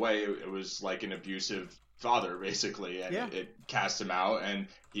then in a way it was like an abusive father, basically. And it cast him out, and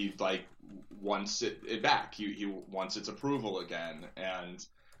he like wants it back. He wants its approval again. And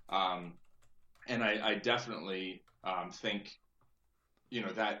I definitely think,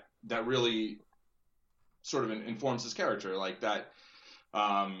 that really sort of informs his character, like that.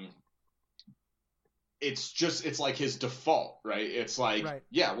 It's like his default, right? It's like,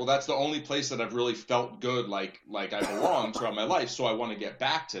 yeah, well, that's the only place that I've really felt good, like I belong throughout my life. So I want to get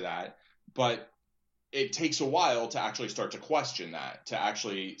back to that. But it takes a while to actually start to question that, to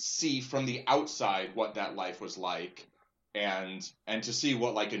actually see from the outside what that life was like, and to see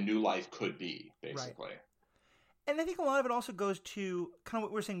what like a new life could be, basically. Right. And I think a lot of it also goes to kind of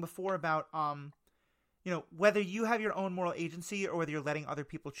what we were saying before about, whether you have your own moral agency or whether you're letting other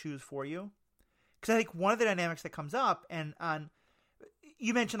people choose for you. Because I think one of the dynamics that comes up, and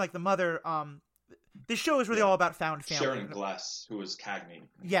you mentioned like the mother, this show is really all about found family. Sharon Gless, who was Cagney.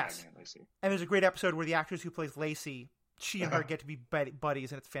 Yes. Cagney and Lacey. And there's a great episode where the actress who plays Lacey, she and her get to be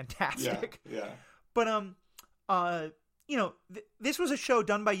buddies, and it's fantastic. Yeah. But, this was a show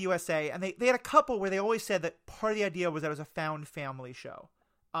done by USA, and they had a couple where they always said that part of the idea was that it was a found family show.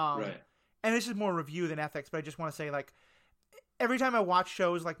 Right. And this is more review than ethics, but I just want to say, like, every time I watch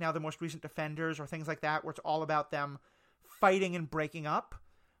shows like now the most recent Defenders or things like that, where it's all about them fighting and breaking up,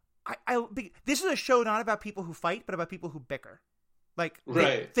 this is a show not about people who fight, but about people who bicker. Like,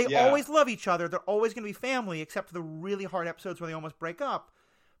 they always love each other. They're always going to be family, except for the really hard episodes where they almost break up.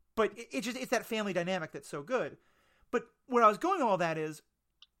 But it's that family dynamic that's so good. But where I was going with all that is,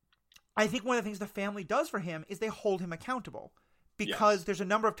 I think one of the things the family does for him is they hold him accountable. Because there's a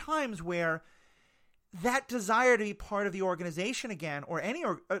number of times where that desire to be part of the organization again, or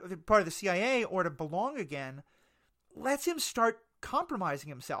part of the CIA, or to belong again, lets him start compromising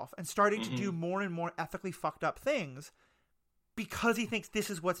himself and starting to do more and more ethically fucked up things, because he thinks this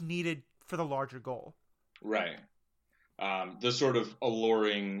is what's needed for the larger goal. Right. The sort of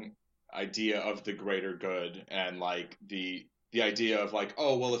alluring idea of the greater good, and like the idea of like,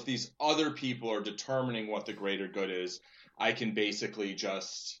 oh, well, if these other people are determining what the greater good is, I can basically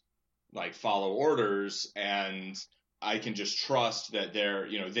just like follow orders, and I can just trust that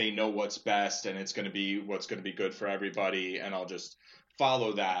they know what's best, and it's going to be what's going to be good for everybody, and I'll just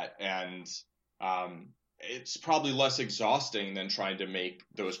follow that. And it's probably less exhausting than trying to make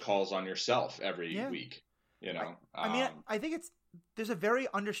those calls on yourself every week. I think there's a very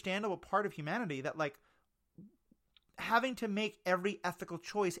understandable part of humanity that, like, having to make every ethical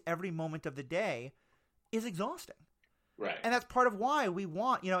choice every moment of the day is exhausting. Right. And that's part of why we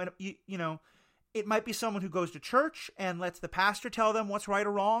want, it might be someone who goes to church and lets the pastor tell them what's right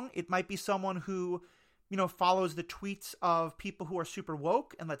or wrong. It might be someone who, follows the tweets of people who are super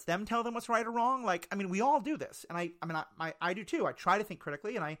woke and lets them tell them what's right or wrong. Like, I mean, we all do this. And I do too. I try to think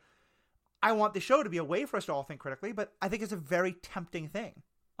critically, and I want the show to be a way for us to all think critically, but I think it's a very tempting thing.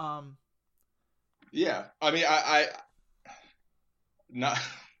 Yeah. I mean, I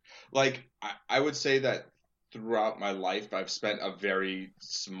would say that throughout my life, I've spent a very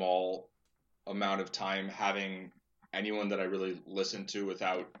small amount of time having anyone that I really listen to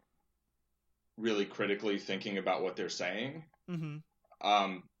without really critically thinking about what they're saying. Mm-hmm.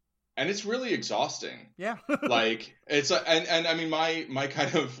 And it's really exhausting. Yeah. Like and I mean my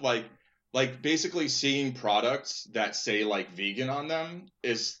kind of like basically seeing products that say like vegan on them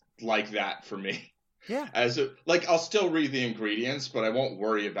is like that for me. Yeah. Like I'll still read the ingredients, but I won't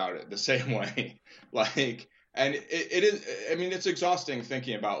worry about it the same way. Like, and it is, I mean, it's exhausting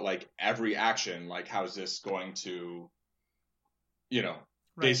thinking about like every action, like how's this going to, you know,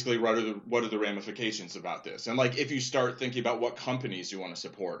 Right. basically what are the ramifications about this? And like if you start thinking about what companies you want to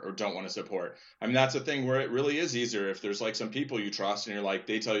support or don't want to support, I mean that's a thing where it really is easier if there's like some people you trust and you're like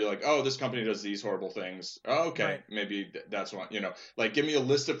they tell you like, oh, this company does these horrible things. Oh, okay, Right. maybe that's one, you know, like give me a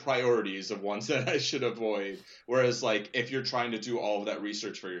list of priorities of ones that I should avoid. Whereas like if you're trying to do all of that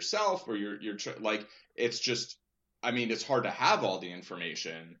research for yourself or like it's just, I mean it's hard to have all the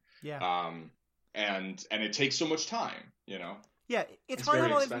information. Yeah. And it takes so much time, you know. Yeah, it's hard to very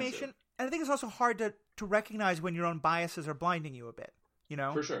have all the expensive. information, and I think it's also hard to recognize when your own biases are blinding you a bit. You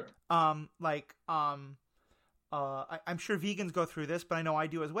know, For sure. I'm sure vegans go through this, but I know I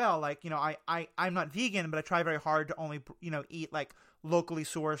do as well. Like, you know, I'm not vegan, but I try very hard to only, you know, eat like locally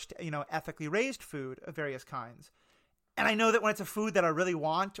sourced, you know, ethically raised food of various kinds. And I know that when it's a food that I really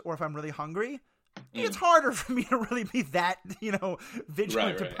want, or if I'm really hungry, it's harder for me to really be that, you know,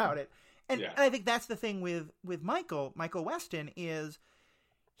 vigilant about it. And I think that's the thing with Michael Weston is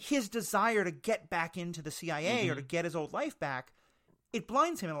his desire to get back into the CIA or to get his old life back. It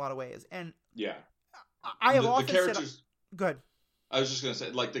blinds him in a lot of ways. And I have often said, good. I was just going to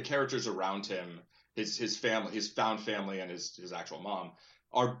say, like the characters around him, his family, his found family and his actual mom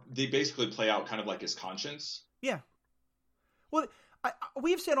they basically play out kind of like his conscience. Yeah. Well,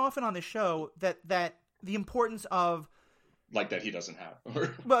 we've said often on this show that the importance of, like that he doesn't have.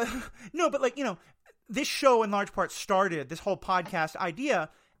 But no, but like, you know, this show in large part started, this whole podcast idea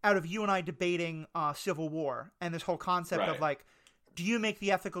out of you and I debating Civil War and this whole concept of like, do you make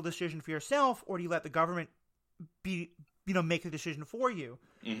the ethical decision for yourself or do you let the government make the decision for you?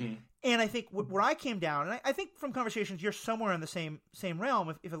 Mm-hmm. And I think where I came down, and I think from conversations you're somewhere in the same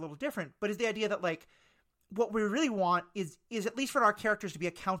realm, if a little different, but is the idea that like, what we really want is at least for our characters to be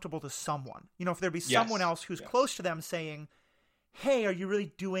accountable to someone. You know, if there be someone else who's close to them saying, hey, are you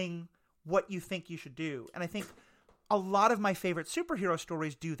really doing what you think you should do? And I think a lot of my favorite superhero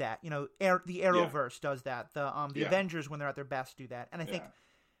stories do that. You know, the Arrowverse does that. The Avengers, when they're at their best, do that. And I think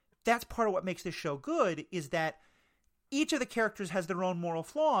that's part of what makes this show good is that each of the characters has their own moral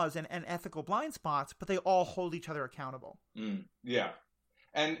flaws and ethical blind spots, but they all hold each other accountable. Yeah.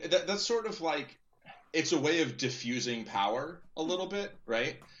 And that's sort of like, it's a way of diffusing power a little bit,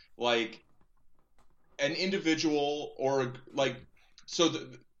 right? Like an individual or like, so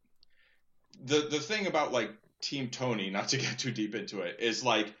the thing about like Team Tony, not to get too deep into it, is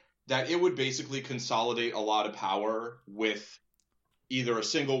like that it would basically consolidate a lot of power with either a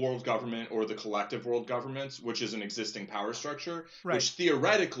single world government or the collective world governments, which is an existing power structure, which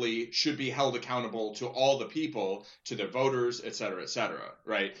theoretically should be held accountable to all the people, to their voters, et cetera,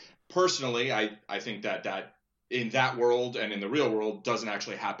 right? Personally, I think that in that world and in the real world doesn't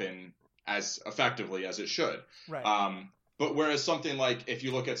actually happen as effectively as it should. Right. But whereas something like, if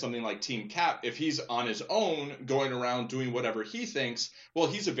you look at something like Team Cap, if he's on his own going around doing whatever he thinks, well,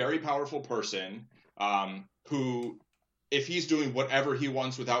 he's a very powerful person who, if he's doing whatever he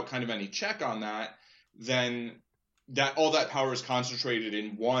wants without kind of any check on that, then that all that power is concentrated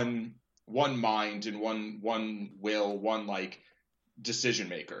in one mind and one will, one like decision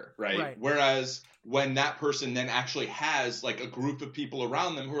maker, right? Whereas when that person then actually has like a group of people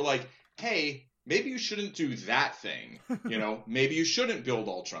around them who are like, hey, maybe you shouldn't do that thing, you know, maybe you shouldn't build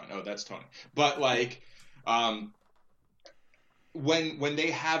Ultron. Oh, that's Tony. But like, when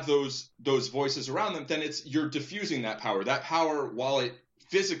they have those voices around them, then you're diffusing that power. That power, while it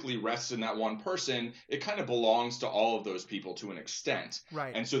physically rests in that one person, it kind of belongs to all of those people to an extent.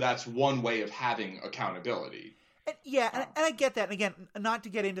 Right. And so that's one way of having accountability. And I get that. And again, not to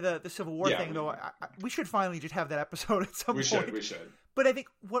get into the Civil War thing, though, we should finally just have that episode at some point. We should. But I think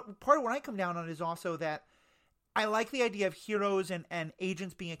part of what I come down on is also that I like the idea of heroes and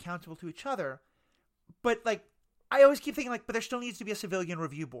agents being accountable to each other. But like, I always keep thinking like, but there still needs to be a civilian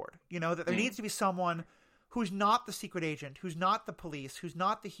review board. You know, that there needs to be someone who's not the secret agent, who's not the police, who's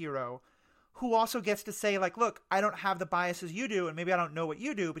not the hero, who also gets to say like, look, I don't have the biases you do, and maybe I don't know what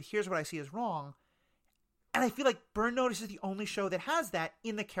you do, but here's what I see as wrong. And I feel like Burn Notice is the only show that has that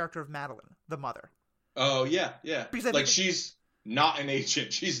in the character of Madeline, the mother. Oh, yeah. Because like she's not an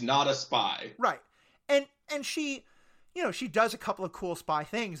agent. She's not a spy. Right. And and she, she does a couple of cool spy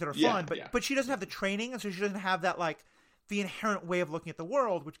things that are fun, but she doesn't have the training, and so she doesn't have that, like, the inherent way of looking at the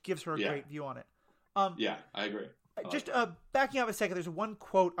world, which gives her a great view on it. Yeah, I agree. Backing up a second, there's one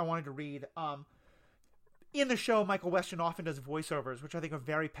quote I wanted to read. In the show, Michael Weston often does voiceovers, which I think are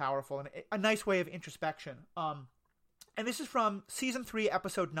very powerful and a nice way of introspection. And this is from season 3,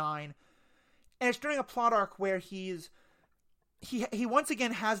 episode 9, and it's during a plot arc where he once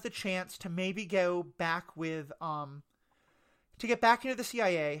again has the chance to maybe go back with to get back into the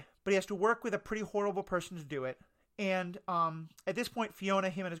CIA, but he has to work with a pretty horrible person to do it. And at this point, Fiona,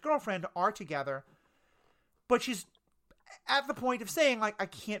 him and his girlfriend are together, but she's at the point of saying, like, I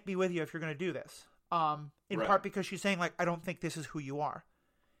can't be with you if you're going to do this. In part because she's saying, like, I don't think this is who you are.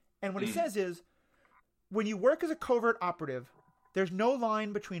 And what he says is, when you work as a covert operative, there's no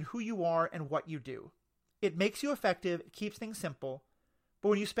line between who you are and what you do. It makes you effective, it keeps things simple. But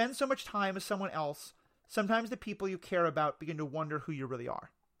when you spend so much time as someone else, sometimes the people you care about begin to wonder who you really are.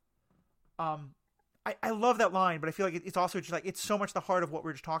 I love that line, but I feel like it's also just like, it's so much the heart of what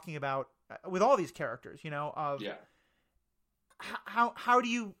we're just talking about with all these characters, how do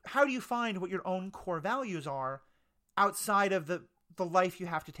you find what your own core values are outside of the life you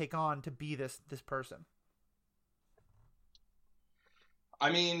have to take on to be this person? I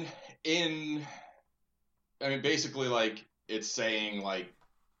mean, basically, like, it's saying, like,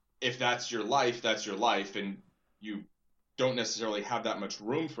 if that's your life, and you don't necessarily have that much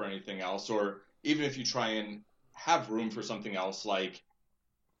room for anything else, or even if you try and have room for something else, like,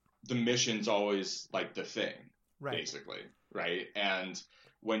 the mission's always, like, the thing, basically, right? And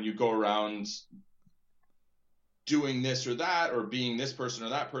when you go around doing this or that, or being this person or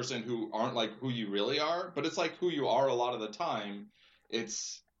that person who aren't, like, who you really are, but it's, like, who you are a lot of the time,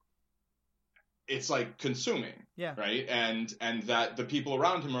 it's like consuming, right? And that the people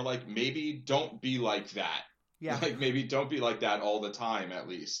around him are like, maybe don't be like that. Yeah. Like, maybe don't be like that all the time, at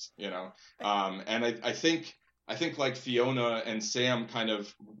least, And I think like Fiona and Sam kind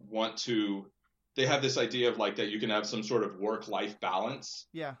of they have this idea of, like, that you can have some sort of work-life balance.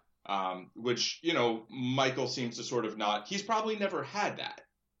 Yeah. Which, Michael seems to sort of not, he's probably never had that.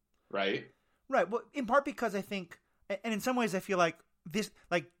 Right. Right. Well, in part because I think, and in some ways I feel like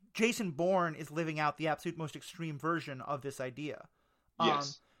Jason Bourne is living out the absolute most extreme version of this idea.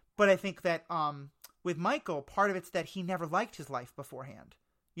 Yes. But I think that with Michael, part of it's that he never liked his life beforehand.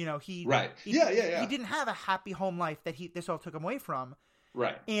 He didn't have a happy home life that this all took him away from.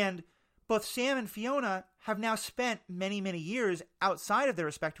 Right. And both Sam and Fiona have now spent many, many years outside of their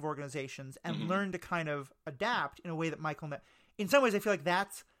respective organizations and learned to kind of adapt in a way that Michael... In some ways, I feel like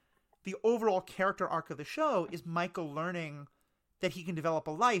that's the overall character arc of the show, is Michael learning that he can develop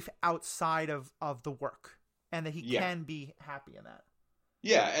a life outside of the work, and that he can be happy in that.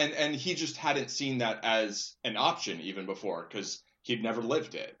 Yeah, and he just hadn't seen that as an option even before, because he'd never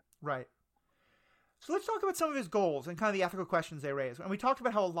lived it. Right. So let's talk about some of his goals and kind of the ethical questions they raise. And we talked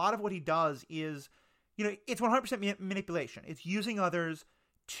about how a lot of what he does is, it's 100% manipulation. It's using others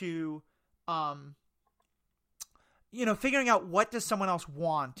to, figuring out what does someone else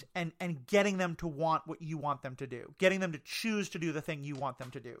want and getting them to want what you want them to do. Getting them to choose to do the thing you want them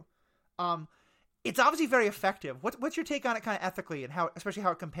to do. It's obviously very effective. What's your take on it kind of ethically, and especially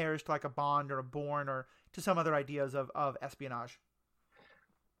how it compares to, like, a Bond or a Bourne or to some other ideas of espionage?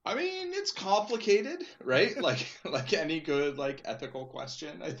 I mean, it's complicated, right? like any good, like, ethical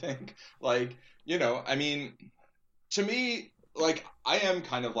question, I think. Like, I mean, to me, like, I am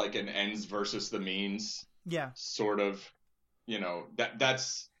kind of like an ends versus the means. Yeah. Sort of,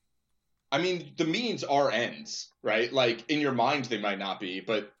 that's, I mean, the means are ends, right? Like, in your mind, they might not be,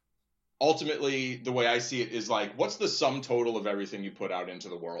 but ultimately, the way I see it is, like, what's the sum total of everything you put out into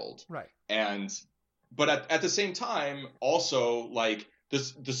the world? Right. But at the same time, also, like,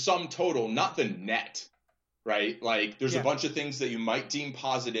 the sum total, not the net, right? Like, there's a bunch of things that you might deem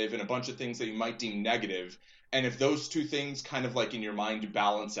positive and a bunch of things that you might deem negative. And if those two things kind of, like, in your mind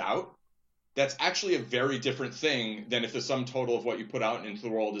balance out, that's actually a very different thing than if the sum total of what you put out into the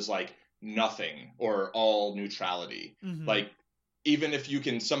world is, like, nothing or all neutrality. Mm-hmm. Like, even if you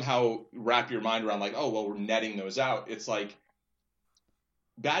can somehow wrap your mind around, like, oh, well, we're netting those out, it's like,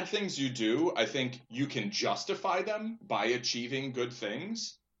 bad things you do, I think you can justify them by achieving good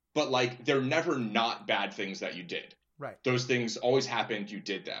things, but, like, they're never not bad things that you did. Right. Those things always happened, you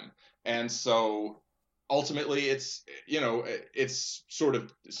did them. And so ultimately it's sort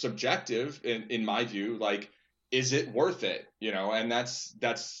of subjective in my view, like, is it worth it? And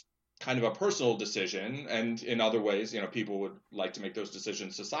that's kind of a personal decision. And in other ways, people would like to make those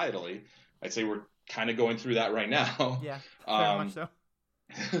decisions societally. I'd say we're kind of going through that right now. Yeah, very much so.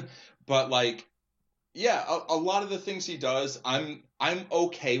 But, like, yeah, a lot of the things he does, I'm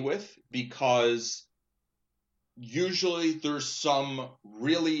okay with, because usually there's some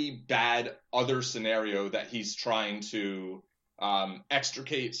really bad other scenario that he's trying to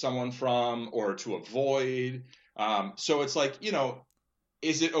extricate someone from or to avoid. So it's like,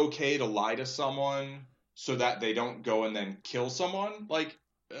 is it okay to lie to someone so that they don't go and then kill someone? Like,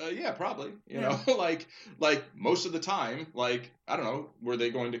 yeah, probably. Yeah. Like most of the time, like, I don't know, were they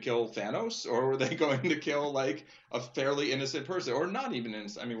going to kill Thanos, or were they going to kill like a fairly innocent person, or not even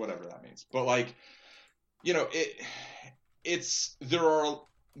innocent? I mean, whatever that means. But like, it's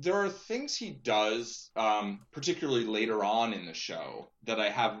there are things he does, particularly later on in the show, that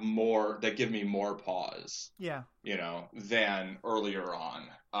that give me more pause, Yeah. than earlier on.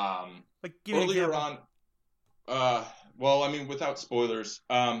 Like, give me an Earlier example. on, well, I mean, without spoilers,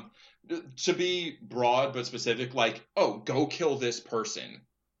 to be broad but specific, like, oh, go kill this person,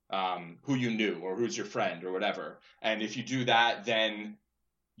 who you knew or who's your friend or whatever, and if you do that, then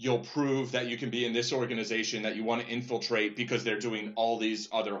you'll prove that you can be in this organization that you want to infiltrate because they're doing all these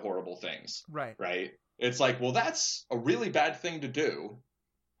other horrible things. Right. Right? It's like, well, that's a really bad thing to do.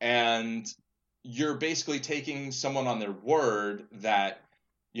 And you're basically taking someone on their word that,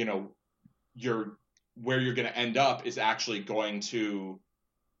 you know, you're where you're going to end up is actually going to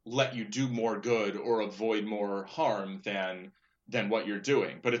let you do more good or avoid more harm than what you're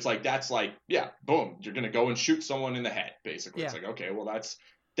doing. But it's like, that's like, yeah, boom, you're going to go and shoot someone in the head, basically. Yeah. It's like, okay, well,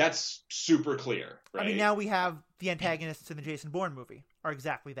 that's super clear, right? I mean, now we have the antagonists in the Jason Bourne movie are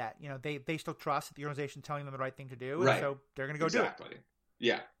exactly that. They still trust that the organization telling them the right thing to do, and right. so they're going to go exactly. do it.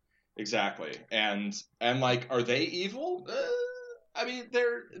 Yeah, exactly. And like, are they evil? I mean,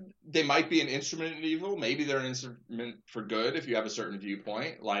 they might be an instrument in evil. Maybe they're an instrument for good if you have a certain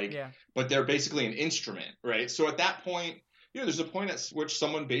viewpoint. Like, Yeah. But they're basically an instrument, right? So at that point, there's a point at which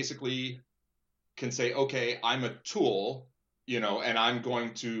someone basically can say, okay, I'm a tool, and I'm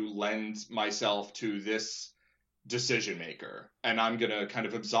going to lend myself to this decision maker, and I'm going to kind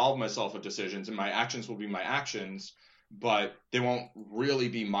of absolve myself of decisions, and my actions will be my actions, but they won't really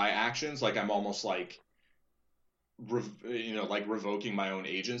be my actions. Like, I'm almost like, like revoking my own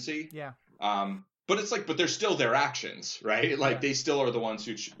agency. Yeah. But it's like, but they're still their actions, right? Like, Yeah. they still are the ones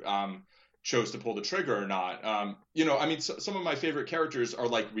who chose to pull the trigger or not. I mean, some of my favorite characters are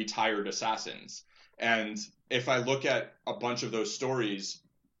like retired assassins. And if I look at a bunch of those stories,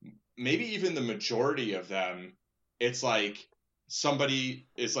 maybe even the majority of them, it's like somebody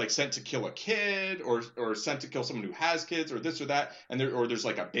is like sent to kill a kid, or sent to kill someone who has kids, or this or that, or there's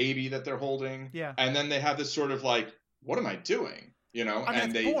like a baby that they're holding. Yeah. And then they have this sort of like, what am I doing? I mean,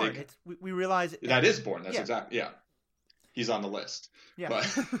 and it's Bourne. We realize that is Bourne. That's yeah. exactly, yeah. He's on the list. Yeah.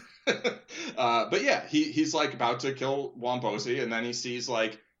 But yeah, he's like about to kill Wombosi, and then he sees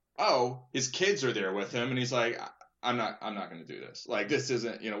like, oh, his kids are there with him, and he's like, I'm not going to do this. Like, this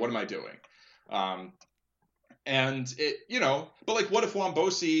isn't, what am I doing? And it, but like, what if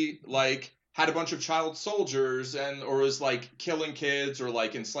Wombosi like had a bunch of child soldiers or was like killing kids or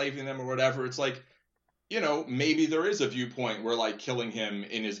like enslaving them or whatever? It's like, maybe there is a viewpoint where like killing him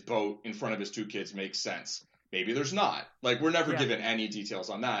in his boat in front of his two kids makes sense. Maybe there's not. Like, we're never given any details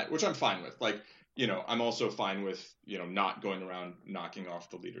on that, which I'm fine with. Like, I'm also fine with, not going around knocking off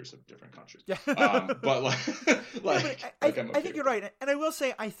the leaders of different countries. Yeah. But I think you're right. And I will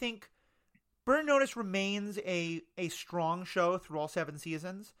say, I think Burn Notice remains a strong show through all 7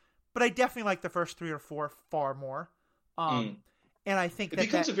 seasons, but I definitely like the first 3 or 4 far more. And I think it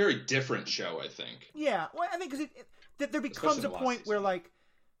becomes a very different show, I think. Yeah. Well, I think because there becomes a point where like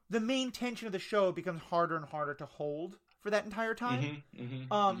the main tension of the show becomes harder and harder to hold for that entire time.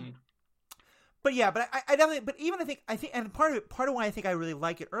 But yeah, but I definitely, but even I think, and part of why I think I really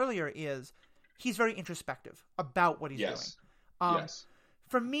like it earlier is he's very introspective about what he's doing. Yes.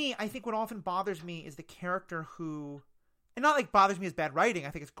 For me, I think what often bothers me is the character who, and not like bothers me as bad writing. I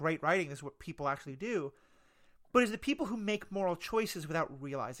think it's great writing. This is what people actually do, but is the people who make moral choices without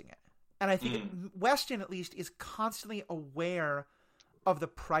realizing it. And I think Weston, at least, is constantly aware of the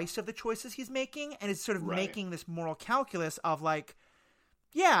price of the choices he's making, and is sort of making this moral calculus of like,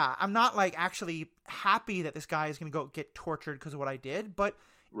 yeah, I'm not like actually happy that this guy is going to go get tortured because of what I did, but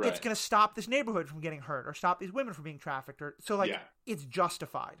it's going to stop this neighborhood from getting hurt or stop these women from being trafficked, or so like it's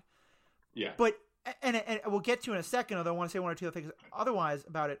justified. Yeah. But and we'll get to in a second, although I want to say one or two other things otherwise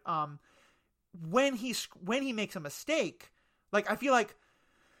about it. When he makes a mistake, like I feel like,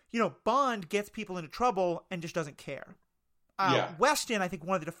 Bond gets people into trouble and just doesn't care. Weston, I think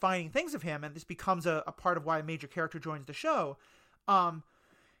one of the defining things of him, and this becomes a part of why a major character joins the show,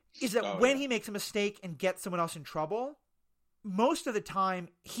 is that when he makes a mistake and gets someone else in trouble, most of the time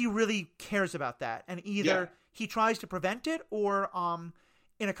he really cares about that, and either he tries to prevent it, or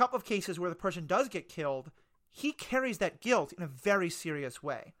in a couple of cases where the person does get killed, he carries that guilt in a very serious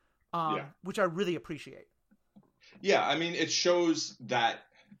way, which I really appreciate. Yeah, I mean, it shows that,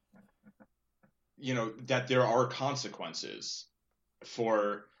 that there are consequences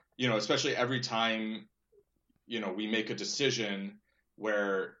for, especially every time, we make a decision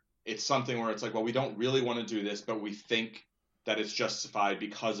where it's something where it's like, well, we don't really want to do this, but we think that it's justified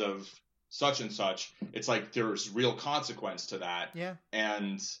because of such and such. It's like there's real consequence to that. Yeah.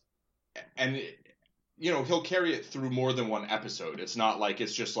 And he'll carry it through more than one episode. It's not like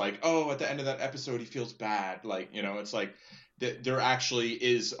it's just like, oh, at the end of that episode he feels bad. Like, it's like there actually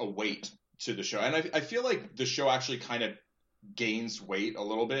is a weight to the show. And I feel like the show actually kind of gains weight a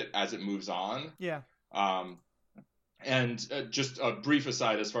little bit as it moves on. Yeah. And just a brief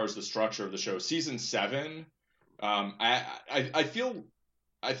aside as far as the structure of the show, season 7,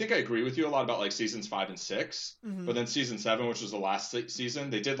 I think I agree with you a lot about like seasons 5 and 6, but then season 7, which was the last season,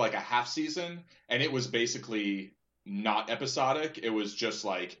 they did like a half season, and it was basically not episodic. It was just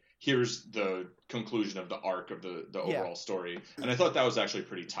like, here's the conclusion of the arc of the overall story. And I thought that was actually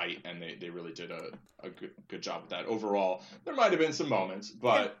pretty tight, and they really did a good job with that. Overall, there might have been some moments,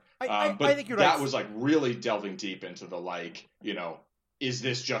 but I think you're that right. was like really delving deep into the like, is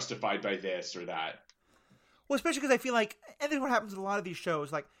this justified by this or that? Well, especially because I feel like, and this is what happens with a lot of these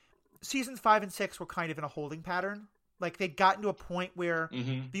shows, like seasons 5 and 6 were kind of in a holding pattern. Like they'd gotten to a point where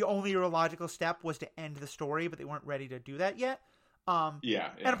the only real logical step was to end the story, but they weren't ready to do that yet. And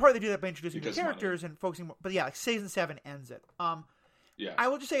a part they do that by introducing new characters and focusing more, but like season 7 ends it. I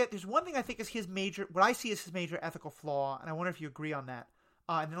will just say that there's one thing I think is what I see as his major ethical flaw, and I wonder if you agree on that.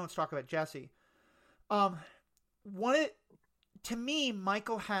 And then let's talk about Jesse. To me,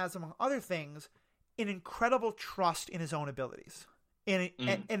 Michael has, among other things, an incredible trust in his own abilities and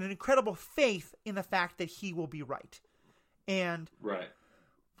an incredible faith in the fact that he will be right. And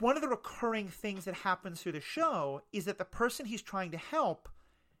one of the recurring things that happens through the show is that the person he's trying to help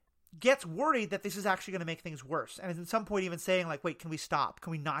gets worried that this is actually going to make things worse. And is at some point even saying like, wait, can we stop? Can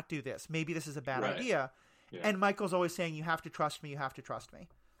we not do this? Maybe this is a bad idea. Yeah. And Michael's always saying, you have to trust me. You have to trust me.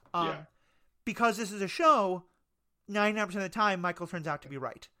 Because this is a show, 99% of the time, Michael turns out to be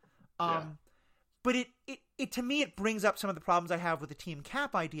right. But it to me, it brings up some of the problems I have with the Team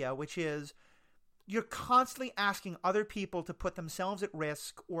Cap idea, which is you're constantly asking other people to put themselves at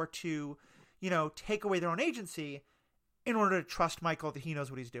risk or to, take away their own agency in order to trust Michael that he knows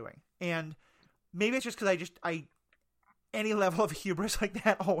what he's doing. And maybe it's just because any level of hubris like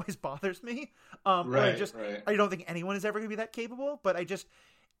that always bothers me. I don't think anyone is ever going to be that capable, but it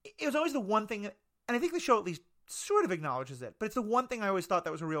was always the one thing, and I think the show at least sort of acknowledges it, but it's the one thing I always thought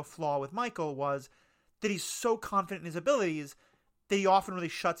that was a real flaw with Michael was that he's so confident in his abilities that he often really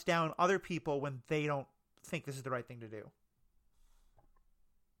shuts down other people when they don't think this is the right thing to do.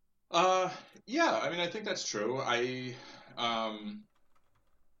 Yeah, I mean, I think that's true. I'm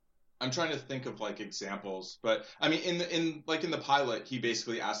trying to think of like examples, but I mean, in the pilot, he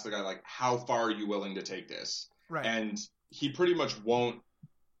basically asked the guy like, "How far are you willing to take this?" Right. And he pretty much won't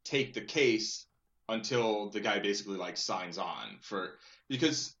take the case until the guy basically like signs on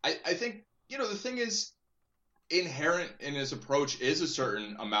because I think, the thing is inherent in his approach is a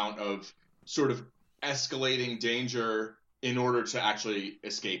certain amount of sort of escalating danger in order to actually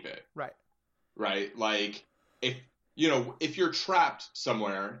escape it. Right. Right. Like if you're trapped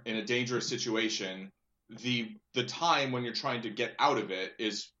somewhere in a dangerous situation, the time when you're trying to get out of it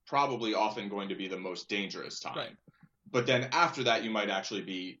is probably often going to be the most dangerous time. Right. But then after that, you might actually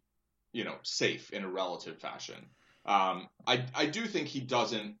be, safe in a relative fashion. I do think he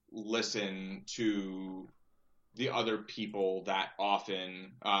doesn't listen to the other people that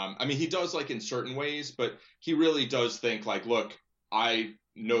often. I mean, he does like in certain ways, but he really does think like, look, I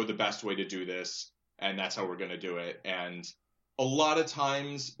know the best way to do this, and that's how we're going to do it. And a lot of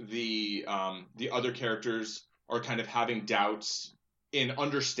times the other characters are kind of having doubts in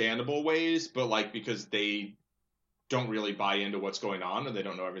understandable ways, but like because they don't really buy into what's going on and they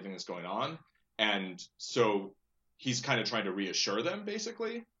don't know everything that's going on. And so he's kind of trying to reassure them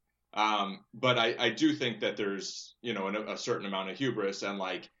basically. But I do think that there's, a certain amount of hubris and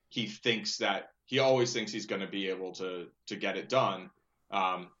like he always thinks he's going to be able to get it done.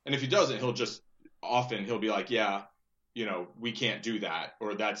 And if he doesn't, he'll be like, yeah, we can't do that,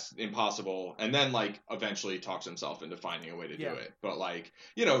 or that's impossible. And then like eventually talks himself into finding a way to do it. But like,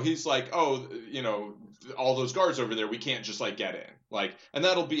 he's like, oh, all those guards over there, we can't just like get in, like, and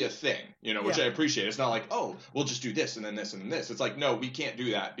that'll be a thing, which I appreciate. It's not like, oh, we'll just do this and then this and then this. It's like, no, we can't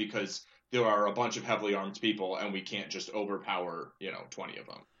do that because there are a bunch of heavily armed people and we can't just overpower, 20 of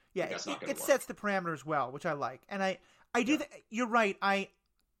them. Yeah, that's not going to it work. sets the parameters well, which I like. And I do. You're right.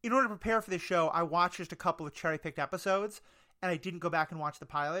 In order to prepare for this show, I watched just a couple of cherry-picked episodes, and I didn't go back and watch the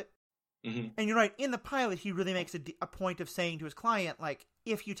pilot. Mm-hmm. And you're right. In the pilot, he really makes a point of saying to his client, like,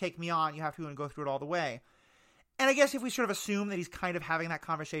 if you take me on, you have to go through it all the way. And I guess if we sort of assume that he's kind of having that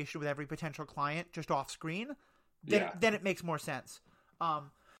conversation with every potential client just off screen, then it makes more sense.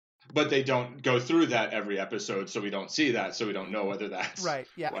 But they don't go through that every episode, so we don't see that, so we don't know whether that's right,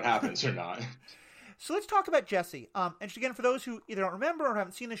 yeah. what happens or not. So let's talk about Jesse. And just again, for those who either don't remember or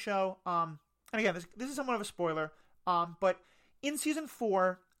haven't seen the show, and again, this is somewhat of a spoiler, but in season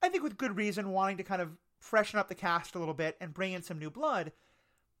 4, I think with good reason, wanting to kind of freshen up the cast a little bit and bring in some new blood,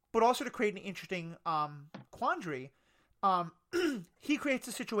 but also to create an interesting quandary, he creates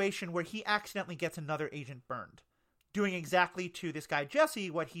a situation where he accidentally gets another agent burned, doing exactly to this guy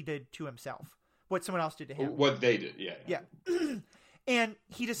Jesse what he did to himself, what someone else did to him. What they did, yeah. And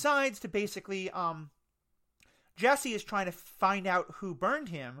he decides to basically, Jesse is trying to find out who burned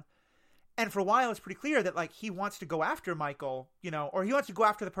him, and for a while it's pretty clear that like he wants to go after Michael, or he wants to go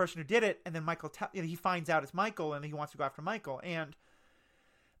after the person who did it, and then Michael, he finds out it's Michael, and he wants to go after Michael. And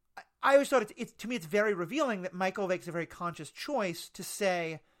I always thought to me it's very revealing that Michael makes a very conscious choice to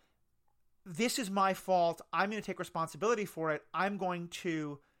say, this is my fault. I'm going to take responsibility for it. I'm going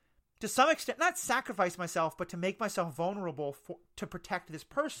to some extent, not sacrifice myself, but to make myself vulnerable to protect this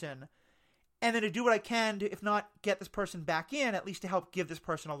person. And then to do what I can to, if not get this person back in, at least to help give this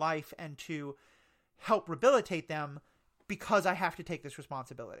person a life and to help rehabilitate them because I have to take this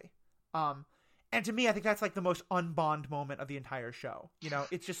responsibility. And to me, I think that's like the most unbond moment of the entire show.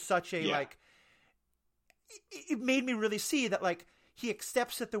 It's just such a like, it made me really see that like, he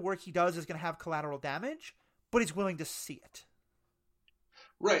accepts that the work he does is going to have collateral damage, but he's willing to see it.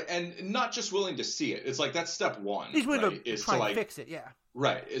 Right, and not just willing to see it. It's like that's step one. He's willing to try and fix it. Yeah.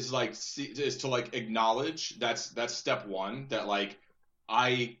 Right. Is to like acknowledge that's step one, that like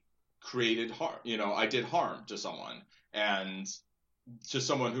I created harm. I did harm to someone, and to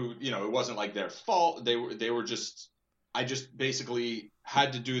someone who it wasn't like their fault. They were just. I just basically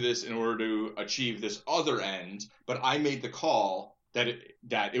had to do this in order to achieve this other end, but I made the call that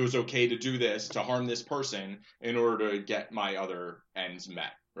it was okay to do this, to harm this person in order to get my other ends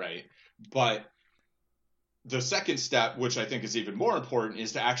met, right? But the second step, which I think is even more important,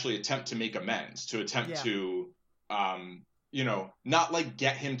 is to actually attempt to make amends, to attempt to, not like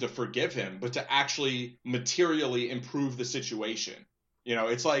get him to forgive him, but to actually materially improve the situation.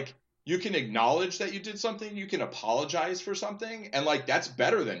 It's like, you can acknowledge that you did something, you can apologize for something, and like that's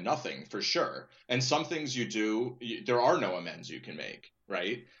better than nothing for sure. And some things you do, there are no amends you can make,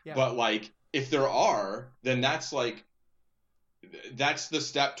 right? Yeah. But like if there are, then that's the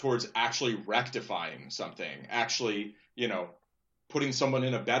step towards actually rectifying something, actually, putting someone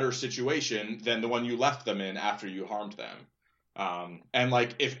in a better situation than the one you left them in after you harmed them. And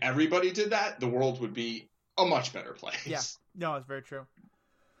like if everybody did that, the world would be a much better place. Yeah, no, it's very true.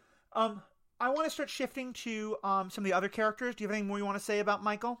 I want to start shifting to some of the other characters. Do you have anything more you want to say about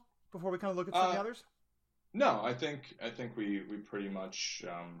Michael before we kind of look at some of the others? No, I think we pretty much.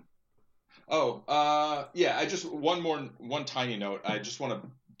 I just one tiny note. I just want to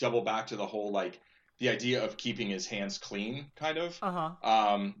double back to the whole like the idea of keeping his hands clean, kind of.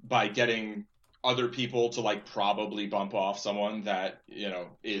 By getting other people to like probably bump off someone that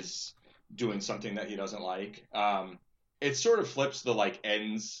is doing something that he doesn't like. It sort of flips the like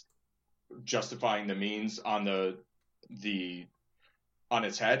ends justifying the means on on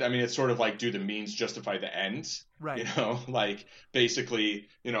its head. I mean, it's sort of like, do the means justify the ends? Right. Like basically,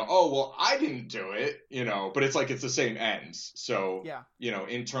 oh, well, I didn't do it, but it's like, it's the same ends. So, yeah.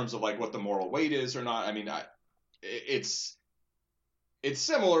 In terms of like what the moral weight is or not, I mean, it's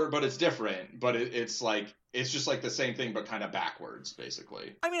similar, but it's different, but it's like, it's just like the same thing, but kind of backwards,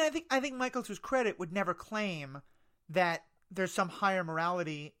 basically. I mean, I think Michael, to his credit, would never claim that there's some higher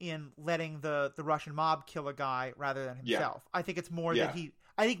morality in letting the Russian mob kill a guy rather than himself. Yeah. I think it's more that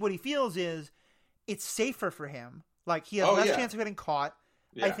I think what he feels is it's safer for him. Like he has less chance of getting caught.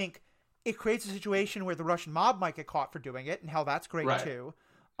 Yeah. I think it creates a situation where the Russian mob might get caught for doing it, and hell, that's great too.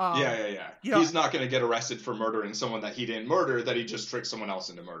 He's not going to get arrested for murdering someone that he didn't murder, that he just tricked someone else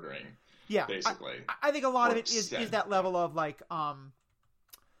into murdering. Yeah. Basically. I think a lot of it is that level of like,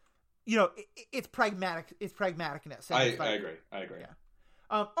 it's pragmatic. It's pragmaticness. I agree.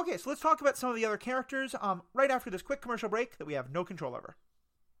 Yeah. Okay, so let's talk about some of the other characters right after this quick commercial break that we have no control over.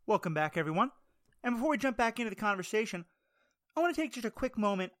 Welcome back, everyone. And before we jump back into the conversation, I want to take just a quick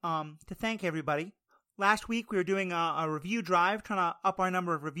moment to thank everybody, last week we were doing a review drive, trying to up our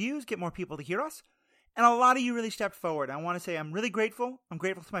number of reviews, get more people to hear us. And a lot of you really stepped forward. I want to say I'm really grateful. I'm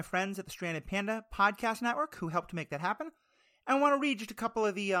grateful to my friends at the Stranded Panda Podcast Network who helped to make that happen. And I want to read just a couple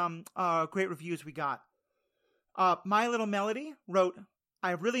of the great reviews we got. My Little Melody wrote,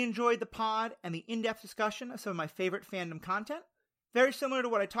 I really enjoyed the pod and the in-depth discussion of some of my favorite fandom content. Very similar to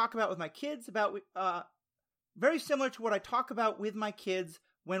what I talk about with my kids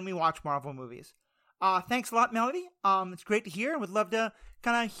when we watch Marvel movies. Thanks a lot, Melody. It's great to hear. Would love to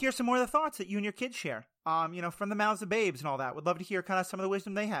kind of hear some more of the thoughts that you and your kids share. From the mouths of babes and all that. Would love to hear kind of some of the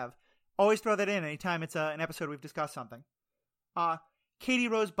wisdom they have. Always throw that in anytime it's an episode we've discussed something. Katie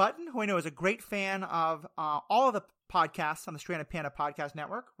Rose Button, who I know is a great fan of all of the podcasts on the Stranded Panda Podcast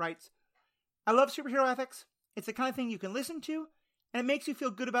Network, writes, I love superhero ethics. It's the kind of thing you can listen to, and it makes you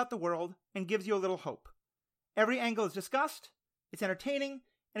feel good about the world and gives you a little hope. Every angle is discussed, it's entertaining,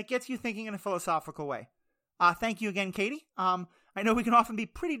 and it gets you thinking in a philosophical way. Thank you again, Katie. I know we can often be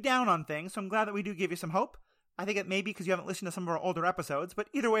pretty down on things, so I'm glad that we do give you some hope. I think it may be because you haven't listened to some of our older episodes, but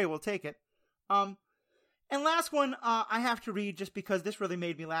either way, we'll take it. And last one, I have to read just because this really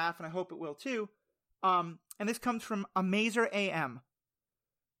made me laugh, and I hope it will too. And this comes from Amazer AM.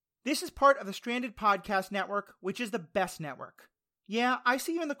 This is part of the Stranded Podcast Network, which is the best network. Yeah, I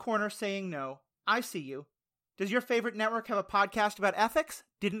see you in the corner saying no. I see you. Does your favorite network have a podcast about ethics?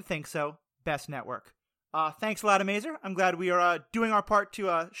 Didn't think so. Best network. Thanks a lot, Amazer. I'm glad we are doing our part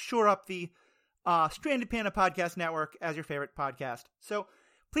to shore up the Stranded Panda Podcast Network as your favorite podcast. So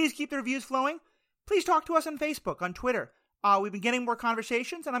please keep the reviews flowing. Please talk to us on Facebook, on Twitter. We've been getting more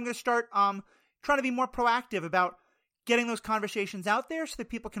conversations, and I'm going to start trying to be more proactive about getting those conversations out there so that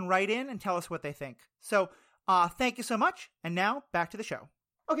people can write in and tell us what they think. So thank you so much. And now back to the show.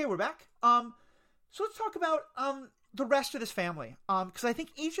 Okay, we're back. So let's talk about the rest of this family. Because I think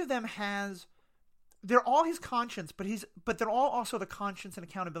each of them they're all his conscience, but they're all also the conscience and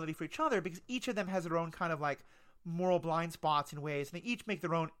accountability for each other, because each of them has their own kind of like moral blind spots in ways, and they each make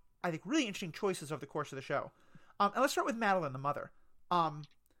their own, I think, really interesting choices over the course of the show. And let's start with Madeline, the mother.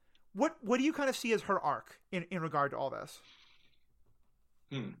 What do you kind of see as her arc in regard to all this?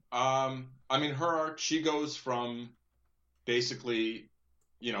 I mean, her arc, she goes from basically,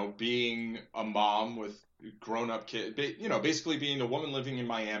 being a mom with grown-up kids, basically being a woman living in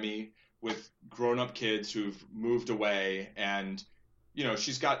Miami with grown-up kids who've moved away, and,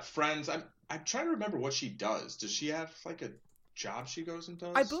 she's got friends. I'm trying to remember what she does. Does she have, like, a job she goes and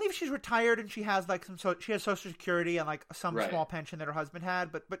does? I believe she's retired, and she has, like, she has Social Security and, like, some right. small pension that her husband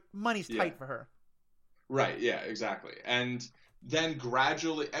had, but money's tight for her. Right, yeah, exactly. And then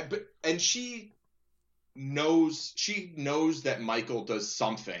gradually, and she knows that Michael does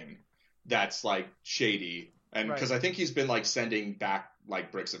something that's, like, shady, and because I think he's been, like, sending back,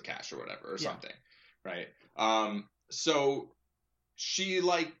 like, bricks of cash or whatever, or something, right? So she,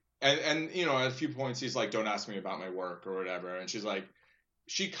 like, and at a few points he's like, don't ask me about my work or whatever, and she's like,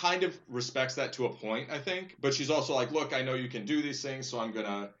 she kind of respects that to a point, I think, but she's also like, look, I know you can do these things, so I'm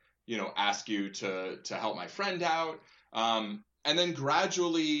gonna, ask you to help my friend out, and then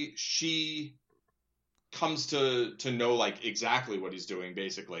gradually she comes to know, like, exactly what he's doing,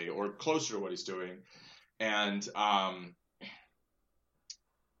 basically, or closer to what he's doing, and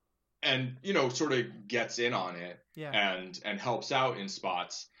sort of gets in on it, and helps out in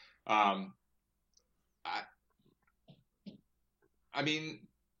spots. I mean,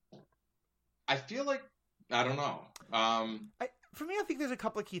 I feel like, I don't know. For me, I think there's a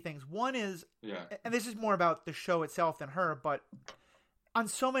couple of key things. One is, and this is more about the show itself than her, but on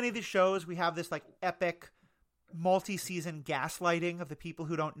so many of these shows, we have this, like, epic multi-season gaslighting of the people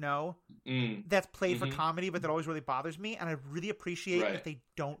who don't know that's played for comedy, but that always really bothers me, and I really appreciate that they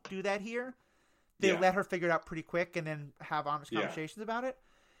don't do that here. They let her figure it out pretty quick and then have honest conversations about it.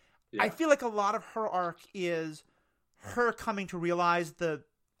 I feel like a lot of her arc is her coming to realize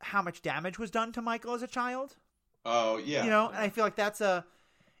how much damage was done to Michael as a child. Oh, yeah. And I feel like that's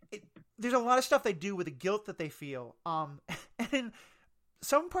there's a lot of stuff they do with the guilt that they feel. And in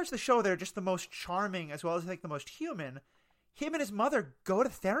some parts of the show, they're just the most charming, as well as, I think, the most human. Him and his mother go to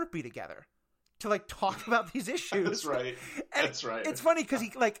therapy together to, like, talk about these issues. That's right. And That's right. It's funny because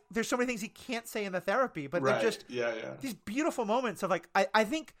there's so many things he can't say in the therapy, but they're just these beautiful moments of, like, I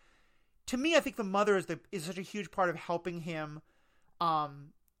think, to me, I think the mother is such a huge part of helping him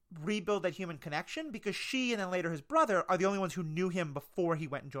rebuild that human connection, because she and then later his brother are the only ones who knew him before he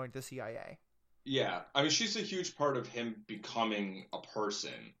went and joined the CIA. Yeah, I mean, she's a huge part of him becoming a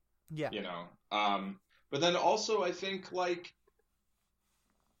person. Yeah, but then also I think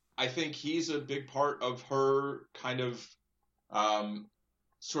he's a big part of her kind of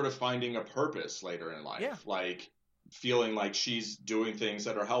sort of finding a purpose later in life, Yeah. like feeling like she's doing things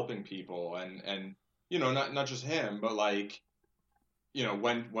that are helping people, and not just him, but like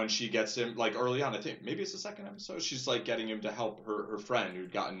when she gets him, like early on, I think maybe it's the second episode, she's like getting him to help her friend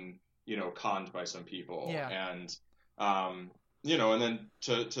who'd gotten conned by some people, Yeah. and and then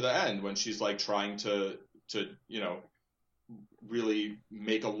to the end when she's like trying to really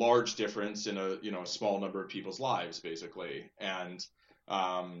make a large difference in a small number of people's lives, basically. And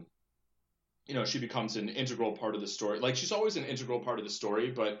she becomes an integral part of the story. Like, she's always an integral part of the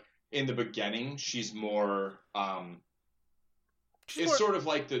story, but in the beginning she's more it's sort of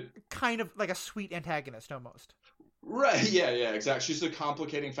like the kind of like a sweet antagonist almost. Right, yeah, exactly. She's the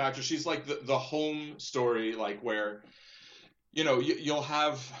complicating factor. She's like the home story, like where you'll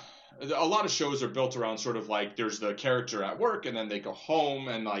have a lot of shows are built around sort of like there's the character at work and then they go home,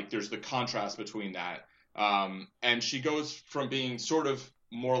 and like there's the contrast between that. And she goes from being sort of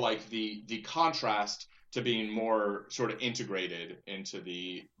more like the contrast to being more sort of integrated into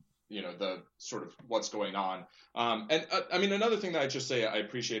the the sort of what's going on. And I mean, another thing that I just say I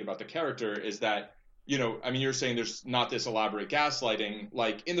appreciate about the character is that I mean, you're saying there's not this elaborate gaslighting.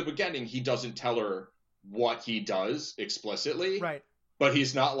 Like, in the beginning, he doesn't tell her what he does explicitly. Right. But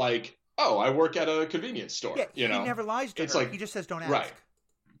he's not like, oh, I work at a convenience store. Yeah, he never lies to her. Like, he just says, don't ask. Right.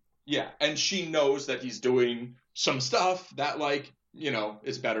 Yeah, and she knows that he's doing some stuff that, like,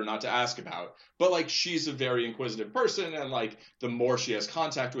 it's better not to ask about. But, like, she's a very inquisitive person, and, like, the more she has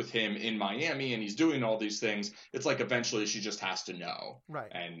contact with him in Miami and he's doing all these things, it's like eventually she just has to know.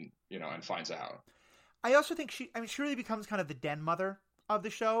 Right. And, and finds out. I also think she really becomes kind of the den mother of the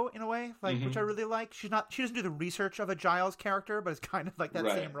show in a way, like, which I really like. She doesn't do the research of a Giles character, but it's kind of like that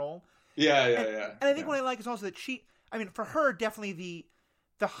same role. Yeah. And I think what I like is also that for her, definitely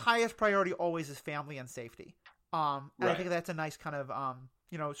the highest priority always is family and safety. And I think that's a nice kind of,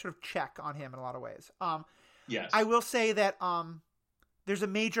 sort of check on him in a lot of ways. Yes. I will say that there's a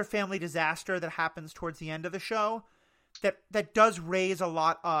major family disaster that happens towards the end of the show that does raise a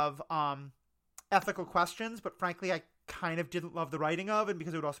lot of ethical questions, but frankly, I kind of didn't love the writing of, and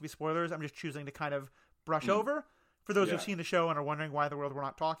because it would also be spoilers, I'm just choosing to kind of brush over for those who've seen the show and are wondering why in the world we're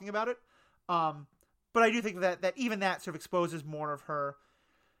not talking about it. But I do think that even that sort of exposes more of her.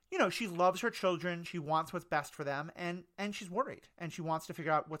 She loves her children, she wants what's best for them, and she's worried, and she wants to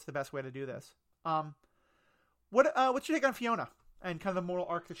figure out what's the best way to do this. What's your take on Fiona and kind of the moral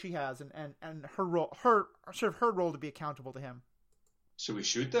arc that she has, and her role, her role to be accountable to him? Should we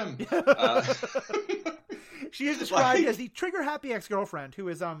shoot them? She is described as the trigger-happy ex-girlfriend who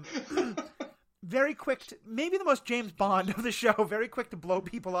is very quick to, maybe the most James Bond of the show, very quick to blow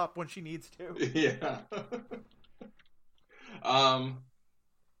people up when she needs to. Yeah.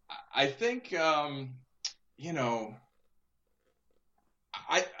 I think, I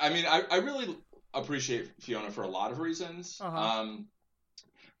really appreciate Fiona for a lot of reasons. I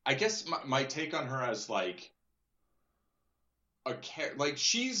guess my take on her as like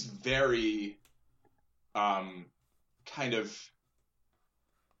she's very kind of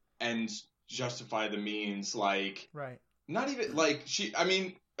ends justify the means, like, right, not even like she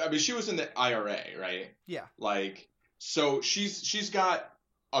was in the IRA, right? Yeah. Like, so she's got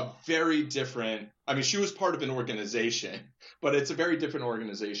a very different, she was part of an organization, but it's a very different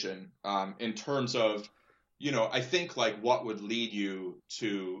organization in terms of, I think like what would lead you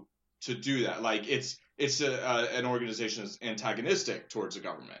to do that. Like, it's an organization that's antagonistic towards the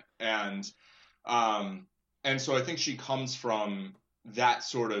government. And so I think she comes from that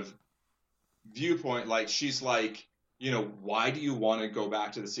sort of viewpoint. Like, she's like, why do you want to go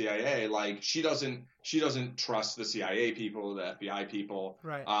back to the CIA? Like, she doesn't trust the CIA people, the FBI people.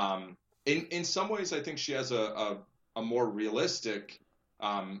 Right. In some ways, I think she has a more realistic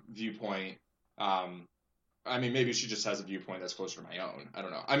viewpoint. Maybe she just has a viewpoint that's closer to my own. I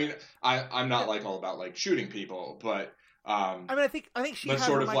don't know. I'm not like all about like shooting people, but I think she had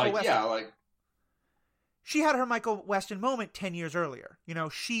sort her of Michael like Weston. She had her Michael Weston moment 10 years earlier.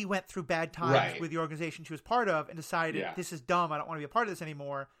 She went through bad times with the organization she was part of and decided, this is dumb. I don't want to be a part of this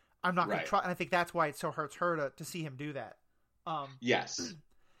anymore. I'm not going to try. And I think that's why it so hurts her to see him do that. Yes.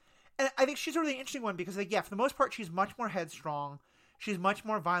 And I think she's a really interesting one because, like, for the most part, she's much more headstrong. She's much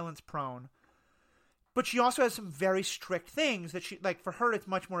more violence prone. But she also has some very strict things that she, like, for her, it's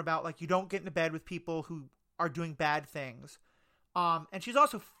much more about, like, you don't get into bed with people who are doing bad things. And she's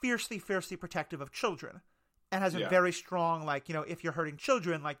also fiercely, fiercely protective of children. And has a very strong, like, if you're hurting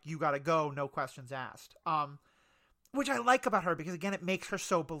children, like, you gotta go, no questions asked. Which I like about her because, again, it makes her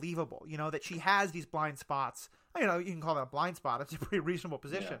so believable, that she has these blind spots. You can call that a blind spot. It's a pretty reasonable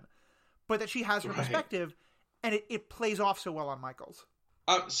position. Yeah. But that she has her perspective, and it plays off so well on Michael's.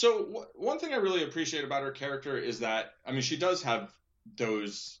 One thing I really appreciate about her character is that, I mean, she does have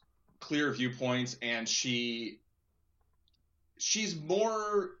those clear viewpoints, and she's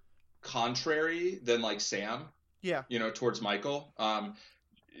more contrary than like Sam, Yeah, towards Michael.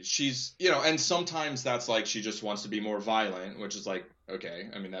 She's, and sometimes that's like she just wants to be more violent, which is like, okay,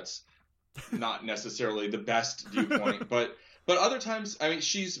 I mean, that's not necessarily the best viewpoint, but other times, I mean,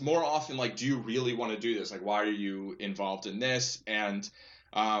 she's more often like, do you really want to do this? Like, why are you involved in this? And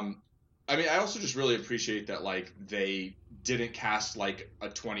um, I mean, I also just really appreciate that like they didn't cast like a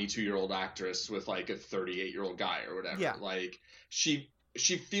 22-year-old actress with like a 38-year-old guy or whatever. yeah, Like she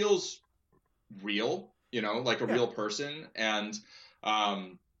feels real, like a yeah. real person, and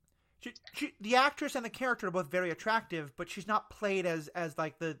um, The actress and the character are both very attractive, but she's not played as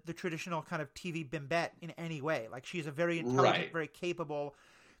like the traditional kind of TV bimbette in any way. Like she's a very intelligent, right, very capable,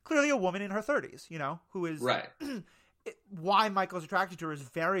 clearly a woman in her 30s, who is right, why Michael's attracted to her is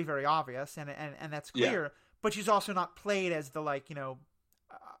very, very obvious, and that's yeah. clear. But she's also not played as the like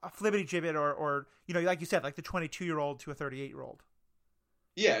a flibbity gibbet or like you said, like the 22-year-old to a 38-year-old.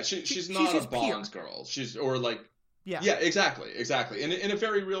 Yeah, she's She's not a his peer. Bond girl. She's or like Yeah, yeah, exactly. In a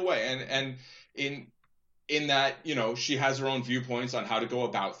very real way, and in that she has her own viewpoints on how to go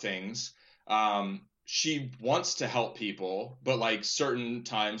about things. She wants to help people, but like certain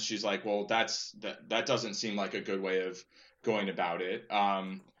times she's like, well, that doesn't seem like a good way of going about it.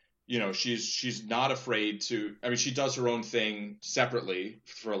 She's not afraid to. I mean, she does her own thing separately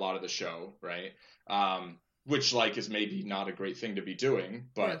for a lot of the show, right? Which like is maybe not a great thing to be doing, yeah.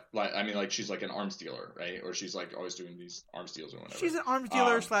 but like I mean, like she's like an arms dealer, right? Or she's like always doing these arms deals or whatever. She's an arms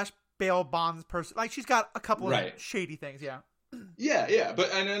dealer slash bail bonds person. Like she's got a couple of Right. shady things. Yeah, Yeah,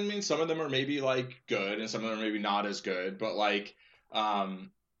 but and I mean some of them are maybe like good and some of them are maybe not as good, but like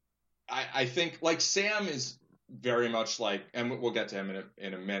I think like Sam is very much like, and we'll get to him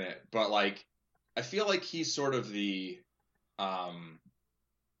in a minute, but like I feel like he's sort of um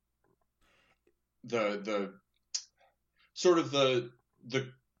the sort of the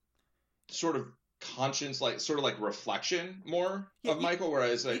sort of conscience, like sort of like reflection more yeah. of Michael,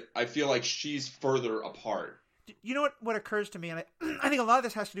 whereas I feel like she's further apart. You know what occurs to me, and I think a lot of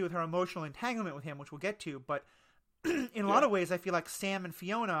this has to do with her emotional entanglement with him, which we'll get to. But in a lot Yeah. of ways, I feel like Sam and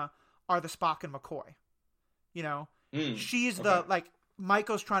Fiona are the Spock and McCoy. She's Okay. the like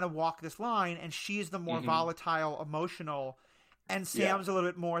Michael's trying to walk this line, and she's the more Hmm. volatile, emotional, and Yeah. Sam's a little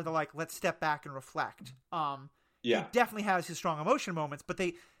bit more the like let's step back and reflect. He Yeah. definitely has his strong emotion moments, but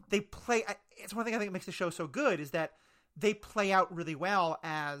they play. It's one thing I think makes the show so good is that they play out really well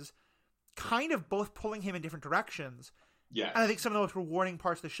as kind of both pulling him in different directions. Yes. And I think some of the most rewarding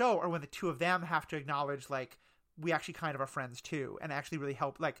parts of the show are when the two of them have to acknowledge like we actually kind of are friends too, and actually really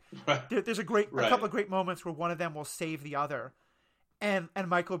help. Like there's a Right. couple of great moments where one of them will save the other, and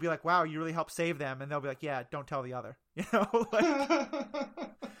Michael will be like, "Wow, you really helped save them," and they'll be like, "Yeah, don't tell the other," like,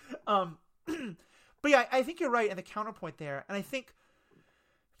 um, but yeah, I think you're right in the counterpoint there, and I think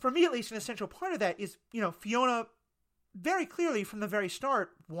for me at least, an essential part of that is Fiona very clearly from the very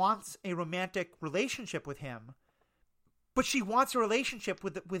start wants a romantic relationship with him, but she wants a relationship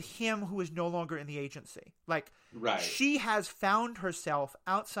with him who is no longer in the agency. Like Right. she has found herself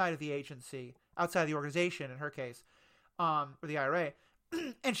outside of the agency, outside of the organization in her case, or the IRA,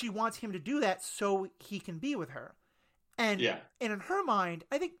 and she wants him to do that so he can be with her. And Yeah. and in her mind,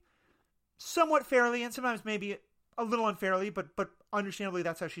 I think somewhat fairly, and sometimes maybe a little unfairly, but understandably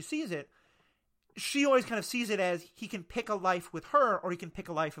that's how she sees it. She always kind of sees it as he can pick a life with her, or he can pick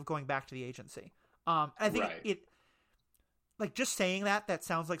a life of going back to the agency. And I think Right. it like just saying that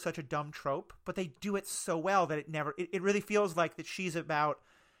sounds like such a dumb trope, but they do it so well that it really feels like that she's about,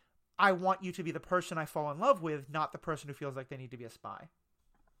 I want you to be the person I fall in love with, not the person who feels like they need to be a spy.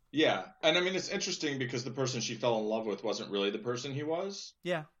 Yeah. And I mean, it's interesting because the person she fell in love with wasn't really the person he was,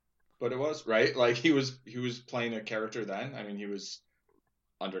 Yeah. but it was, right? Like he was playing a character then. I mean, he was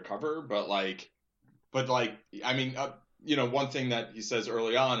undercover, but like, I mean, one thing that he says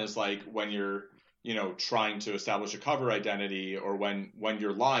early on is like when you're, trying to establish a cover identity, or when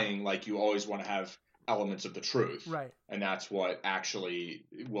you're lying, like you always want to have elements of the truth, Right. and that's what actually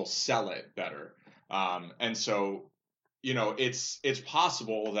will sell it better. And so, it's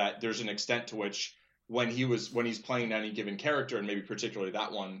possible that there's an extent to which when he's playing any given character, and maybe particularly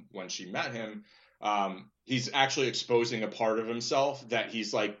that one when she met him, he's actually exposing a part of himself that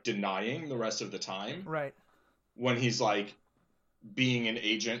he's like denying the rest of the time, Right. when he's like being an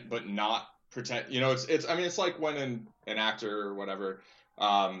agent but not pretend. It's I mean, it's like when an actor or whatever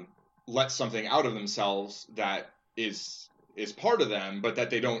lets something out of themselves that is part of them, but that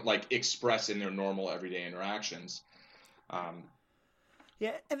they don't like express in their normal everyday interactions.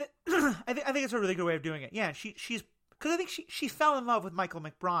 Yeah, and I think it's a really good way of doing it. Yeah, she's because I think she fell in love with Michael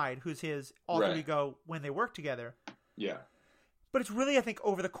McBride, who's his alter ego when they work together. Yeah. But it's really, I think,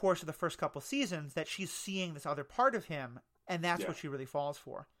 over the course of the first couple seasons that she's seeing this other part of him, and that's what she really falls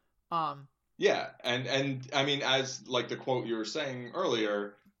for. Yeah, and I mean, as like the quote you were saying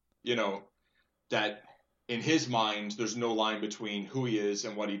earlier, you know, that in his mind, there's no line between who he is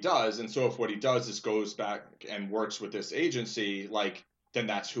and what he does, and so if what he does is goes back and works with this agency, like, then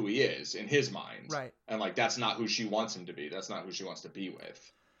that's who he is in his mind, right? And like that's not who she wants him to be. That's not who she wants to be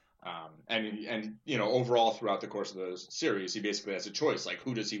with. And you know, overall throughout the course of the series, he basically has a choice, like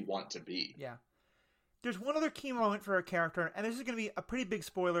who does he want to be? Yeah. There's one other key moment for a character, and this is going to be a pretty big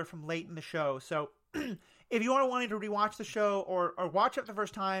spoiler from late in the show. So if you are wanting to rewatch the show or watch it the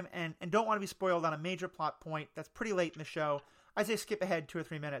first time and don't want to be spoiled on a major plot point that's pretty late in the show, I'd say skip ahead 2 or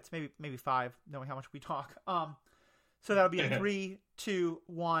 3 minutes, maybe 5, knowing how much we talk. So that'll be in 3, 2,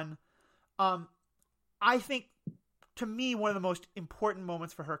 1. I think, to me, one of the most important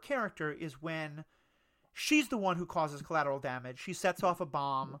moments for her character is when she's the one who causes collateral damage. She sets off a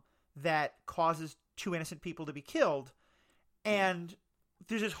bomb that causes 2 innocent people to be killed. And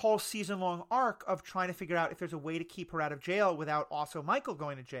there's this whole season-long arc of trying to figure out if there's a way to keep her out of jail without also Michael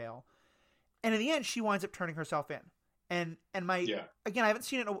going to jail. And in the end, she winds up turning herself in. And again, I haven't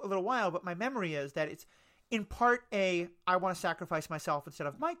seen it in a little while, but my memory is that it's in part I want to sacrifice myself instead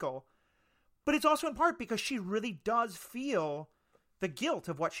of Michael. But it's also in part because she really does feel the guilt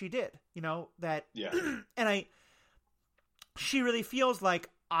of what she did, you know, that, and she really feels like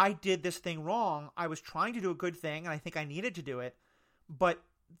I did this thing wrong. I was trying to do a good thing and I think I needed to do it, but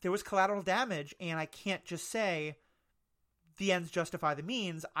there was collateral damage and I can't just say the ends justify the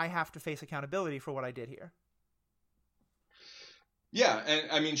means. I have to face accountability for what I did here. Yeah.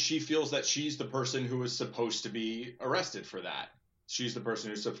 And I mean, she feels that she's the person who was supposed to be arrested for that. She's the person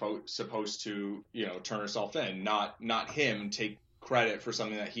who's supposed to, you know, turn herself in, not him take credit for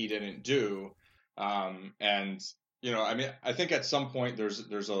something that he didn't do. And, you know, I mean, I think at some point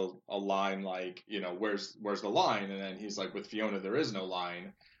there's a line like, you know, where's the line? And then he's like, with Fiona, there is no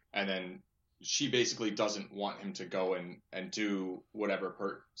line. And then she basically doesn't want him to go and do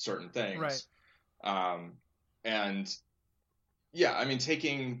whatever certain things. Right. And yeah, I mean,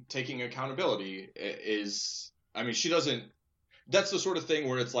 taking accountability is, I mean, she doesn't, that's the sort of thing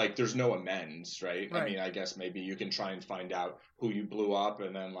where it's like there's no amends, right? I mean, I guess maybe you can try and find out who you blew up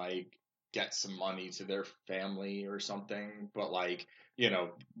and then like get some money to their family or something. But like, you know,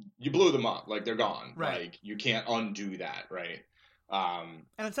 you blew them up, like they're gone. Right. Like you can't undo that, right? And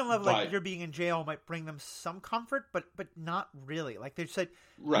at some level, like you're being in jail might bring them some comfort, but not really. Like they said,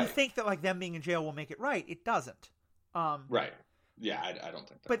 you think that like them being in jail will make it right. It doesn't. Right. Yeah, I don't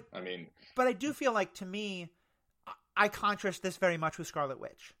think that. But I do feel like, to me, I contrast this very much with Scarlet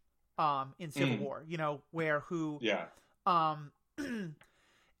Witch in Civil War, you know,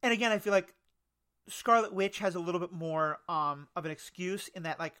 and again, I feel like Scarlet Witch has a little bit more of an excuse in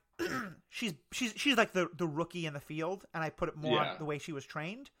that, like, she's like the rookie in the field, and I put it more on the way she was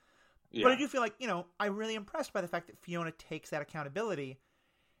trained. Yeah. But I do feel like, you know, I'm really impressed by the fact that Fiona takes that accountability.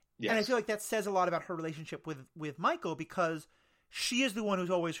 Yes. And I feel like that says a lot about her relationship with Michael, because she is the one who's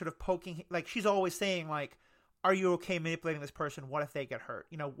always sort of poking, like, she's always saying, like, are you okay manipulating this person? What if they get hurt?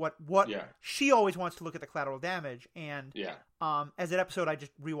 You know, what she always wants to look at the collateral damage. And as an episode I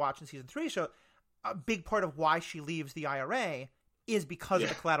just rewatched in season 3, so a big part of why she leaves the IRA is because of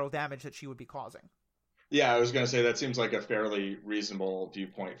the collateral damage that she would be causing. Yeah, I was going to say that seems like a fairly reasonable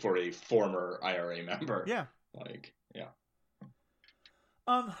viewpoint for a former IRA member. Yeah. Like, yeah.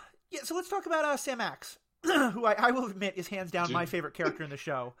 So let's talk about Sam Axe. Who I will admit is hands down my favorite character in the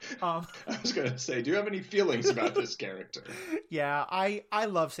show. I was going to say, do you have any feelings about this character? Yeah, I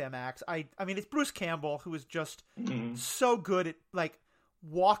love Sam Axe. I mean, it's Bruce Campbell, who is just so good at, like,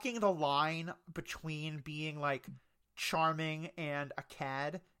 walking the line between being, like, charming and a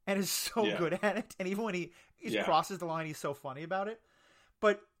cad, and is so good at it. And even when he crosses the line, he's so funny about it.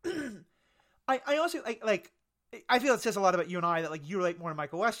 But I also, like, I feel it says a lot about you and I that, like, you relate more to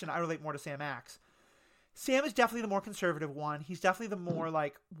Michael Weston, I relate more to Sam Axe. Sam is definitely the more conservative one. He's definitely the more,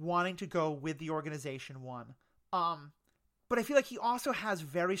 like, wanting to go with the organization one. But I feel like he also has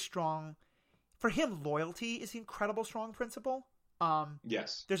very strong, for him, loyalty is the incredible strong principle.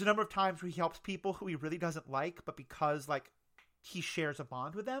 Yes. There's a number of times where he helps people who he really doesn't like, but because, like, he shares a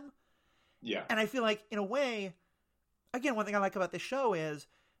bond with them. Yeah. And I feel like, in a way, again, one thing I like about this show is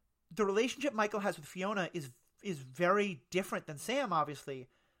the relationship Michael has with Fiona is very different than Sam, obviously.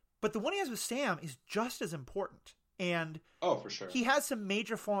 But the one he has with Sam is just as important. And for sure. He has some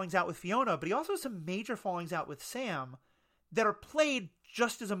major fallings out with Fiona, but he also has some major fallings out with Sam that are played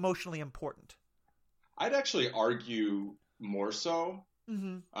just as emotionally important. I'd actually argue more so.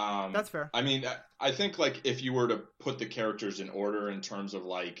 That's fair. I mean, I think like if you were to put the characters in order in terms of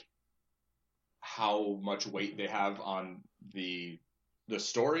like how much weight they have on the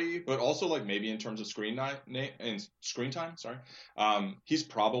story, but also like maybe in terms of screen time, sorry. He's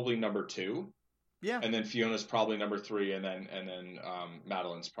probably number 2. Yeah. And then Fiona's probably number 3, and then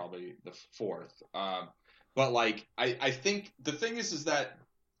Madeline's probably the 4th. But like I think the thing is that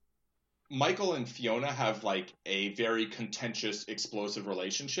Michael and Fiona have like a very contentious, explosive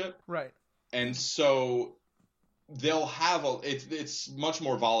relationship. Right. And so they'll have it's much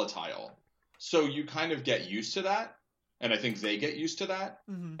more volatile. So you kind of get used to that, and I think they get used to that,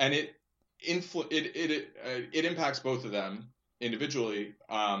 and it impacts both of them individually.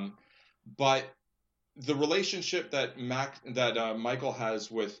 But the relationship that Michael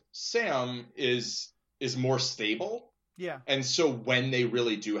has with Sam is more stable. Yeah. And so when they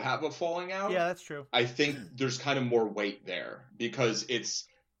really do have a falling out, yeah, that's true. I think there's kind of more weight there because it's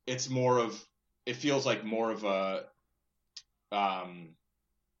more of, it feels like more of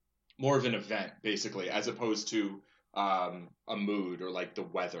an event basically, as opposed to a mood or like the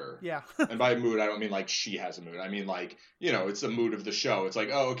weather. Yeah. And by mood, I don't mean like she has a mood. I mean like, it's the mood of the show. It's like,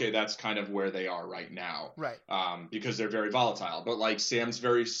 oh, okay, that's kind of where they are right now. Right. Because they're very volatile. But like Sam's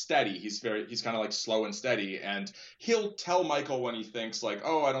very steady. He's kind of like slow and steady. And he'll tell Michael when he thinks like,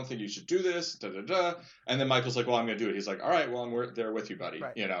 oh, I don't think you should do this, da da da. And then Michael's like, well, I'm going to do it. He's like, all right, well, I'm there with you, buddy.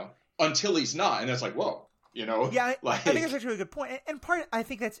 Right. Until he's not. And it's like, whoa, Yeah, like, I think that's actually a good point. And part, I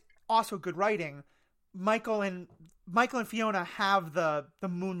think that's also good writing. Michael and Fiona have the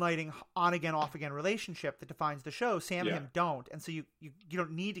moonlighting on again off again relationship that defines the show. Sam and him don't, and so you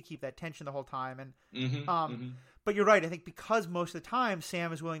don't need to keep that tension the whole time. And but you're right. I think because most of the time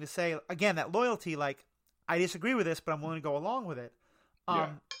Sam is willing to say again that loyalty, like I disagree with this, but I'm willing to go along with it. I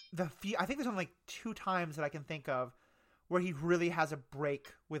think there's only like 2 times that I can think of where he really has a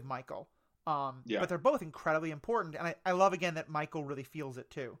break with Michael. But they're both incredibly important, and I love again that Michael really feels it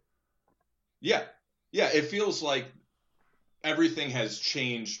too. Yeah, it feels like everything has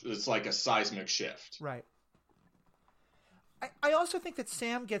changed. It's like a seismic shift. Right. I also think that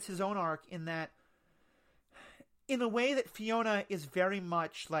Sam gets his own arc in that, in a way that Fiona is very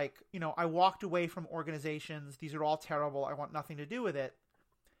much like, I walked away from organizations. These are all terrible. I want nothing to do with it.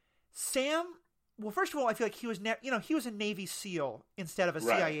 Sam, well, first of all, I feel like he was he was a Navy SEAL instead of a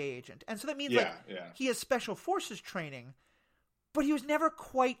CIA agent. And so that means he has special forces training. But he was never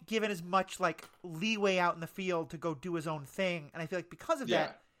quite given as much like leeway out in the field to go do his own thing, and I feel like because of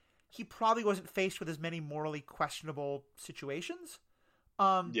that, he probably wasn't faced with as many morally questionable situations.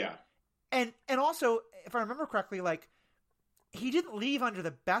 And also, if I remember correctly, like he didn't leave under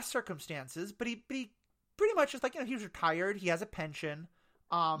the best circumstances, but he pretty much just like he was retired, he has a pension,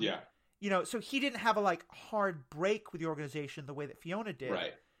 so he didn't have a like hard break with the organization the way that Fiona did,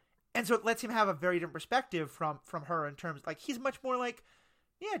 right. And so it lets him have a very different perspective from her in terms, like, he's much more like,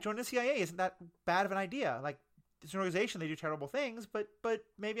 yeah, joining the CIA isn't that bad of an idea. Like, it's an organization, they do terrible things, but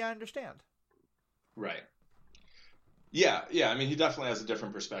maybe I understand. Right. Yeah. I mean, he definitely has a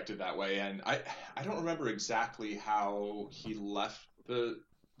different perspective that way, and I don't remember exactly how he left the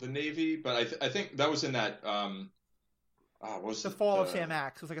Navy, but I think that was in that the Fall of Sam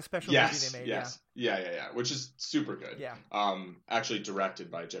Axe. It was like a special movie they made. Yeah, which is super good. Yeah. Actually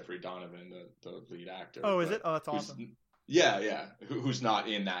directed by Jeffrey Donovan, the lead actor. Oh, is it? Oh, that's awesome. Yeah. Who's not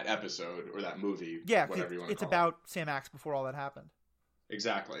in that episode or that movie? Yeah, it's about Sam Axe before all that happened.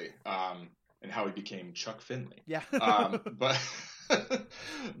 Exactly. And how he became Chuck Finley. Yeah. But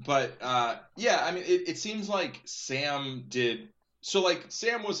yeah, I mean, it seems like Sam did. So like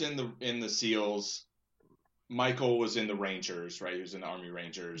Sam was in the SEALs. Michael was in the Rangers, right? He was in the Army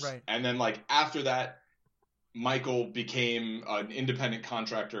Rangers. Right. And then like after that, Michael became an independent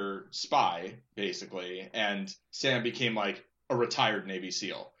contractor spy, basically. And Sam became like a retired Navy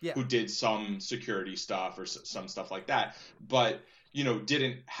SEAL who did some security stuff or some stuff like that. But,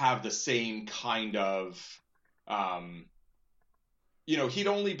 didn't have the same kind of, he'd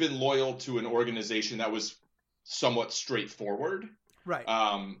only been loyal to an organization that was somewhat straightforward. Right.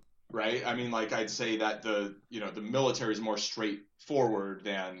 Right. I mean, like I'd say that the military is more straightforward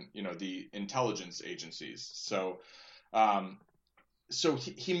than, the intelligence agencies. So,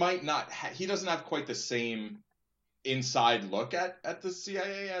 he might not, he doesn't have quite the same inside look at the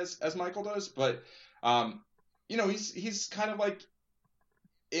CIA as Michael does. But, he's kind of like,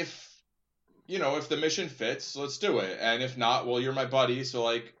 if, if the mission fits, let's do it. And if not, well, you're my buddy, so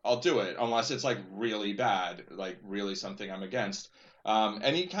like I'll do it, unless it's like really bad, like really something I'm against.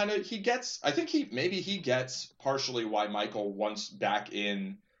 And he gets, I think he gets partially why Michael wants back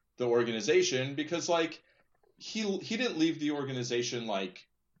in the organization, because like he didn't leave the organization like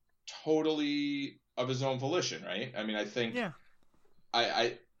totally of his own volition, right? I mean, I think Yeah.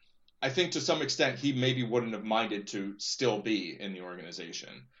 I think to some extent he maybe wouldn't have minded to still be in the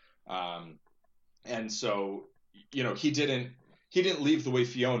organization. And so, he didn't leave the way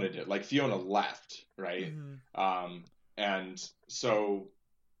Fiona did. Like Fiona left, right? And so,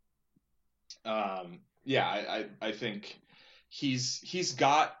 yeah, I think he's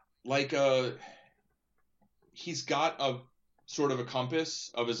got a sort of a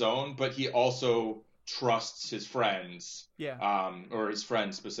compass of his own, but he also trusts his friends, Yeah. or his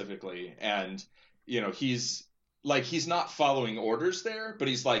friends specifically, and he's not following orders there, but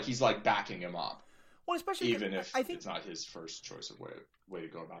he's like backing him up, Well, especially even if I think it's not his first choice of way to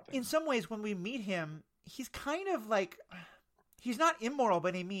go about things. in some ways when we meet him, he's kind of like, he's not immoral by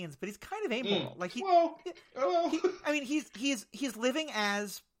any means, but he's kind of amoral. Like he's living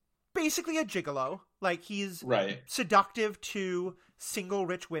as basically a gigolo. Like he's right. seductive to single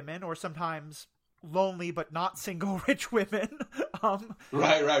rich women, or sometimes lonely but not single rich women.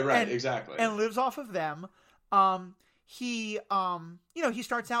 Right, exactly. And lives off of them. He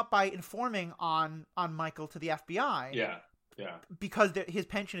starts out by informing on Michael to the FBI. Yeah. Because his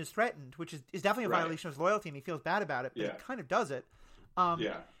pension is threatened, which is definitely a violation of his loyalty, and he feels bad about it, but he kind of does it. And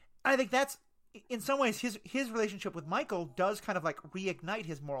I think that's, in some ways, his relationship with Michael does kind of like reignite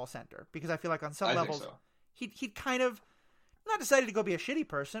his moral center, because I feel like on some levels, he'd kind of not decided to go be a shitty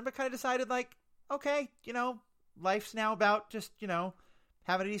person, but kind of decided like, okay, life's now about just,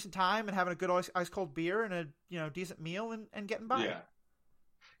 having a decent time and having a good ice cold beer and a, decent meal and getting by. Yeah.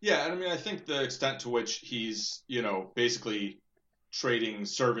 Yeah, and I mean, I think the extent to which he's, basically trading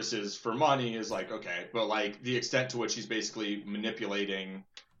services for money is like, okay, but like the extent to which he's basically manipulating,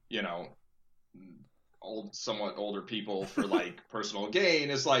 somewhat older people for like personal gain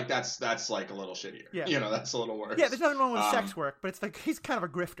is like, that's like a little shittier. Yeah. That's a little worse. Yeah, there's nothing wrong with sex work, but it's like he's kind of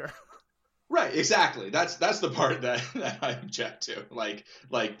a grifter. Right, exactly. That's the part that I object to.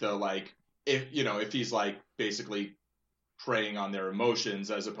 If he's like basically preying on their emotions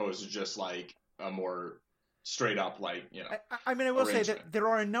as opposed to just like a more straight up I mean, I will say that there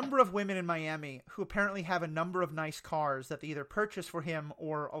are a number of women in Miami who apparently have a number of nice cars that they either purchase for him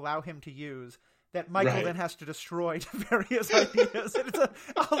or allow him to use, that Michael then has to destroy to various ideas. And it's a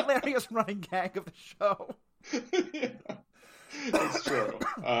hilarious running gag of the show. Yeah. It's true.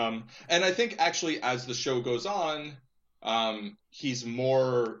 And I think actually as the show goes on, he's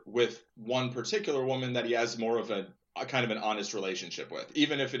more with one particular woman that he has more of a kind of an honest relationship with,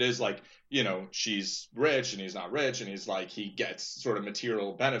 even if it is like, she's rich and he's not rich, and he's like, he gets sort of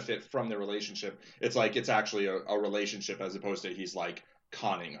material benefit from the relationship. It's like, it's actually a relationship as opposed to he's like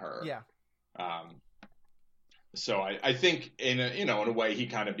conning her. Yeah. So I think in a way he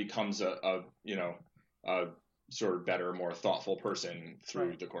kind of becomes a sort of better, more thoughtful person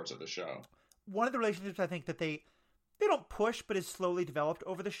through the course of the show. One of the relationships I think that they don't push, but is slowly developed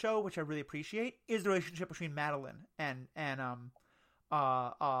over the show, which I really appreciate, is the relationship between Madeline and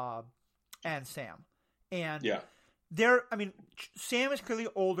Sam. And Sam is clearly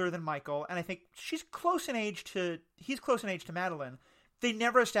older than Michael, and I think he's close in age to Madeline. They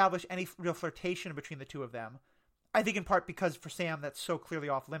never establish any real flirtation between the two of them. I think in part because for Sam that's so clearly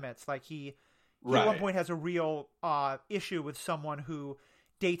off limits. Like he at one point has a real issue with someone who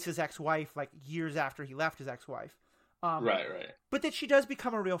dates his ex-wife like years after he left his ex-wife. But that she does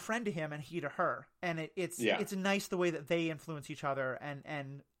become a real friend to him and he to her, and it's nice the way that they influence each other,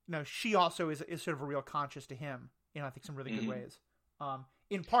 and she also is sort of a real conscious to him in I think some really good ways.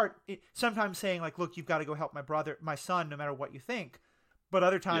 In part, sometimes saying like, look, you've got to go help my son, no matter what you think. But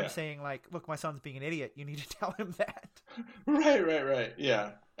other times saying like, look, my son's being an idiot. You need to tell him that. Right.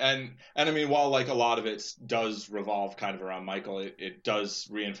 Yeah. And I mean, while like a lot of it does revolve kind of around Michael, it does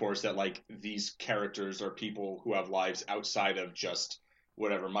reinforce that like these characters are people who have lives outside of just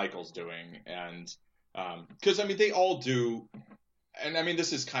whatever Michael's doing. And because I mean, they all do. And I mean,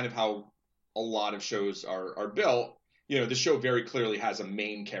 this is kind of how a lot of shows are built. The show very clearly has a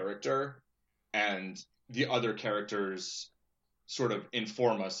main character, and the other characters sort of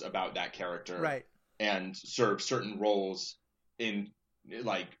inform us about that character, and serve certain roles in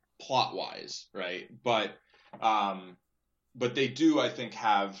like plot wise, right? But they do, I think,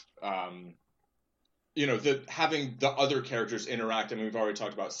 have having the other characters interact. I mean, we've already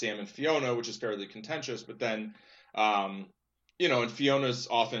talked about Sam and Fiona, which is fairly contentious, but then and Fiona's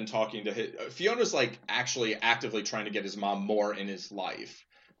often talking to Fiona's like actually actively trying to get his mom more in his life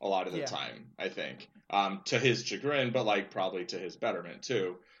a lot of the Yeah. time, I think, to his chagrin, but like probably to his betterment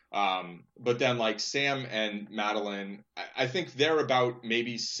too. But then like Sam and Madeline, I think they're about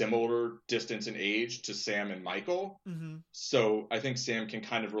maybe similar distance in age to Sam and Michael. Mm-hmm. So I think Sam can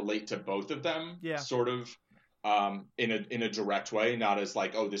kind of relate to both of them, Yeah. sort of, in a direct way, not as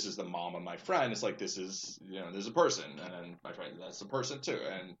like, oh, this is the mom of my friend. It's like, this is, there's a person, and then my friend, that's a person too.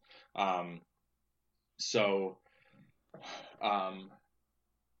 And so um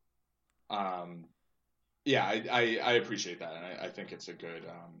yeah, I appreciate that, and I think it's a good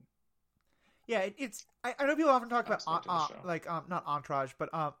Yeah, it's. I know people often talk about aspect of the show. like not entourage, but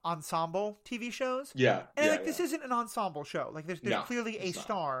ensemble TV shows. Yeah, And yeah, like this isn't an ensemble show. Like there's No, clearly a it's not.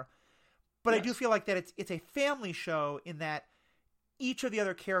 star, but I do Yes. feel like that it's a family show in that each of the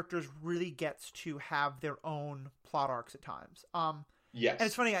other characters really gets to have their own plot arcs at times. Yes. And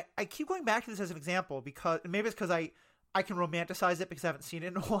it's funny, I keep going back to this as an example because maybe it's because I can romanticize it because I haven't seen it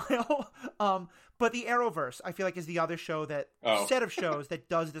in a while. But the Arrowverse, I feel like, is the other show set of shows that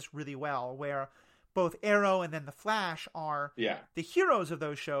does this really well, where both Arrow and then the Flash are the heroes of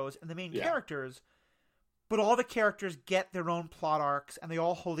those shows and the main characters, but all the characters get their own plot arcs and they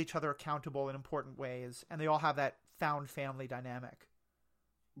all hold each other accountable in important ways, and they all have that found family dynamic.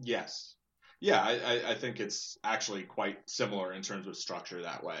 Yes. Yeah, I think it's actually quite similar in terms of structure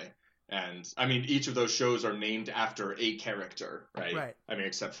that way. And I mean, each of those shows are named after a character, right? Right. I mean,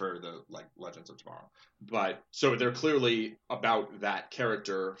 except for the like Legends of Tomorrow. But so they're clearly about that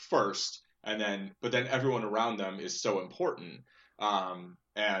character first, but then everyone around them is so important.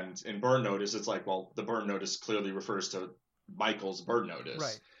 And in Burn Notice, it's like, well, the Burn Notice clearly refers to Michael's Burn Notice.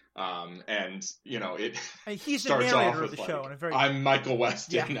 Right. And it he's the starts off narrator with of the like, show, and I'm Michael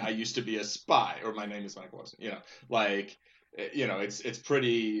Weston. Yeah. I used to be a spy, or my name is Michael Weston. Like, it's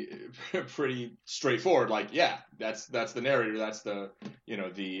pretty straightforward. Like, yeah, that's the narrator. That's the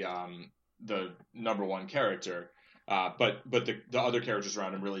number one character. But the other characters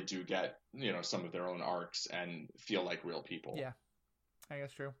around him really do get some of their own arcs and feel like real people. Yeah, I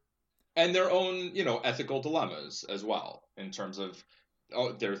guess true. And their own ethical dilemmas as well, in terms of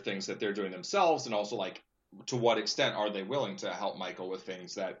there are things that they're doing themselves, and also like to what extent are they willing to help Michael with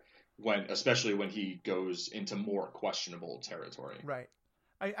things that especially when he goes into more questionable territory. Right.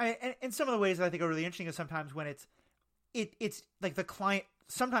 And some of the ways that I think are really interesting is sometimes when it's like the client,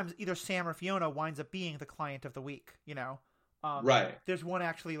 sometimes either Sam or Fiona winds up being the client of the week, Right. There's one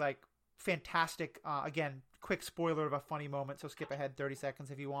actually like fantastic, again, quick spoiler of a funny moment, so skip ahead 30 seconds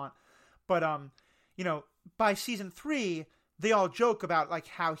if you want. But, by season 3, they all joke about like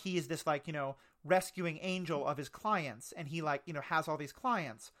how he is this like, rescuing angel of his clients, and he like, has all these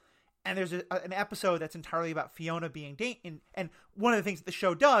clients. And there's an episode that's entirely about Fiona being and one of the things that the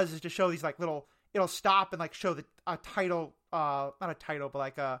show does is to show these like it'll stop and like show a title, not a title, but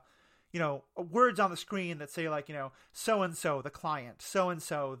like words on the screen that say like, so and so the client, so and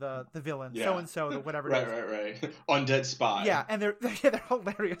so the villain, so and so the whatever it is. Right. Undead Spy. Yeah, and they're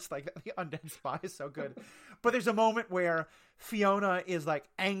hilarious. Like the Undead Spy is so good. But there's a moment where Fiona is like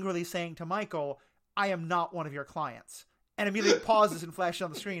angrily saying to Michael, "I am not one of your clients." And immediately pauses and flashes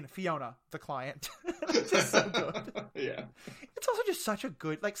on the screen, Fiona, the client. It's just so good. Yeah. It's also just such a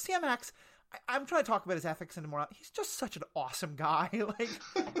good, like, Sam Axe, I'm trying to talk about his ethics and more. He's just such an awesome guy. Like,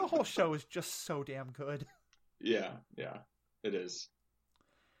 the whole show is just so damn good. Yeah, it is.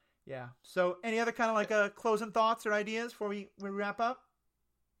 Yeah. So, any other kind of, like, closing thoughts or ideas before we wrap up?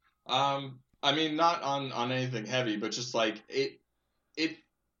 I mean, not on anything heavy, but just, like,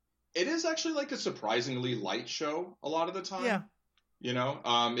 it is actually like a surprisingly light show a lot of the time.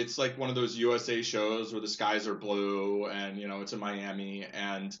 Yeah. It's like one of those USA shows where the skies are blue and, it's in Miami,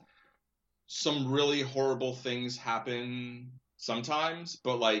 and some really horrible things happen sometimes,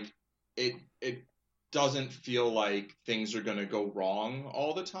 but like it doesn't feel like things are going to go wrong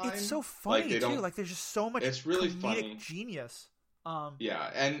all the time. It's so funny like, too. Like there's just so much it's really comedic funny. Genius. Yeah.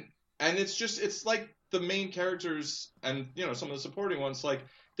 And it's like the main characters and, some of the supporting ones, like,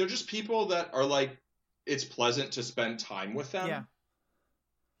 they're just people that are like, it's pleasant to spend time with them.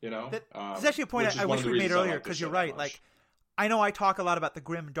 Yeah. There's actually a point I wish we made earlier, because you're right. Like, I know I talk a lot about the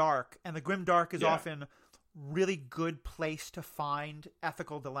grim dark, and the grim dark is often really good place to find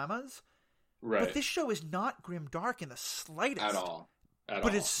ethical dilemmas. Right. But this show is not grim dark in the slightest. At all.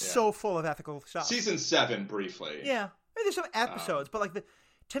 But it's so full of ethical stuff. Season 7, briefly. Yeah. There's some episodes, but like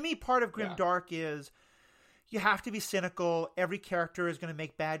to me, part of grim dark is you have to be cynical. Every character is going to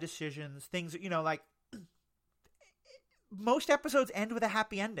make bad decisions. Things, like most episodes end with a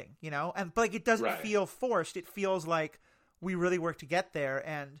happy ending, but like it doesn't feel forced. It feels like we really worked to get there.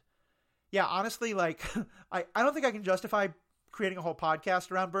 And yeah, honestly, like I don't think I can justify creating a whole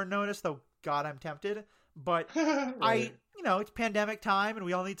podcast around Burn Notice, though God, I'm tempted. But Right. it's pandemic time and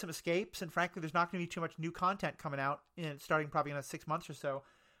we all need some escapes. And frankly, there's not going to be too much new content coming out starting probably in 6 months or so.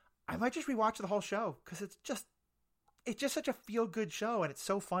 I might just rewatch the whole show because it's just such a feel good show and it's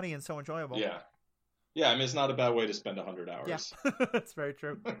so funny and so enjoyable. Yeah. Yeah. I mean, it's not a bad way to spend 100 hours. Yeah, that's very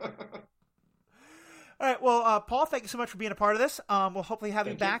true. All right. Well, Paul, thank you so much for being a part of this. We'll hopefully have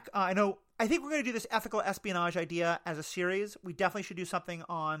you back. I think we're going to do this ethical espionage idea as a series. We definitely should do something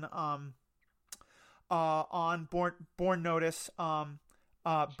on Born Notice, Born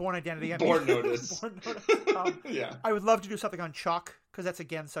Identity. Born Notice. Born Notice. Yeah. I would love to do something on Chuck because that's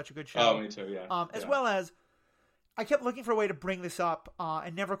again such a good show. Oh, me too. Yeah. As well as I kept looking for a way to bring this up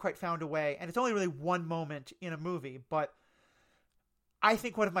and never quite found a way. And it's only really one moment in a movie, but I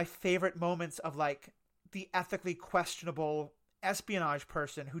think one of my favorite moments of like the ethically questionable espionage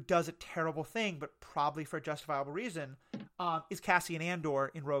person who does a terrible thing, but probably for a justifiable reason, is Cassian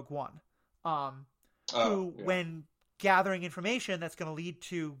Andor in Rogue One. Who, when gathering information that's going to lead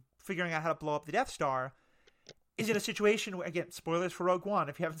to figuring out how to blow up the Death Star, is in a situation where, again, spoilers for Rogue One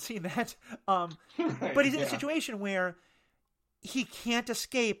if you haven't seen that, Right, but he's in a situation where he can't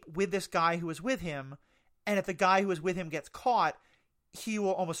escape with this guy who is with him, and if the guy who is with him gets caught, he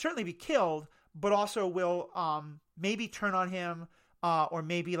will almost certainly be killed, but also will maybe turn on him or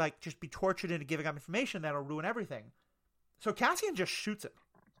maybe like just be tortured into giving up information that'll ruin everything. So Cassian just shoots him.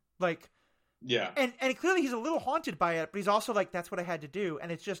 Like, yeah. And clearly he's a little haunted by it, but he's also like, that's what I had to do.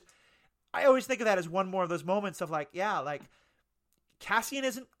 And it's just, I always think of that as one more of those moments of like, yeah, like Cassian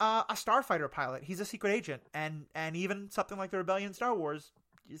isn't a starfighter pilot. He's a secret agent. And even something like the Rebellion in Star Wars,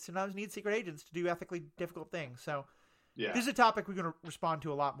 you sometimes need secret agents to do ethically difficult things. So Yeah. this is a topic we're going to respond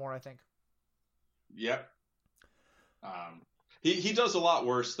to a lot more, I think. Yep. He does a lot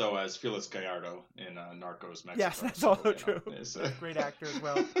worse though as Felix Gallardo in Narcos Mexico. Yes, that's also true. He's a great actor as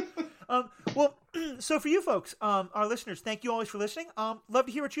well. Well, so for you folks, our listeners, thank you always for listening. Love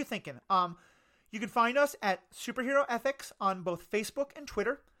to hear what you're thinking. You can find us at Superhero Ethics on both Facebook and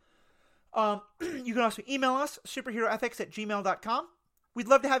Twitter. You can also email us, superheroethics@gmail.com. We'd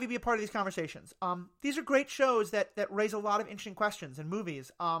love to have you be a part of these conversations. These are great shows that raise a lot of interesting questions and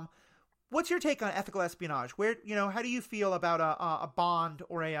movies. What's your take on ethical espionage? How do you feel about a Bond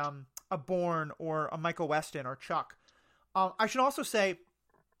or a Bourne or a Michael Weston or Chuck? I should also say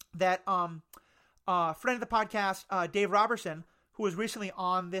that friend of the podcast, Dave Robertson, who was recently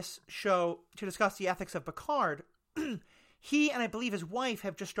on this show to discuss the ethics of Picard, he and I believe his wife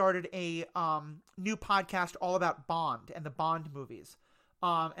have just started a new podcast all about Bond and the Bond movies.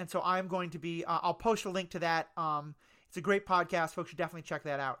 And so I'm going to be, I'll post a link to that. It's a great podcast. Folks should definitely check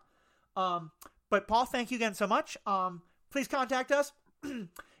that out. But Paul, thank you again so much. Please contact us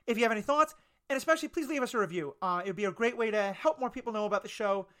if you have any thoughts, and especially please leave us a review. It would be a great way to help more people know about the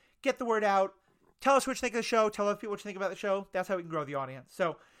show, get the word out, tell us what you think of the show, tell other people what you think about the show. That's how we can grow the audience.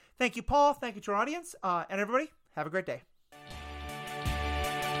 So thank you, Paul. Thank you to our audience, and everybody have a great day.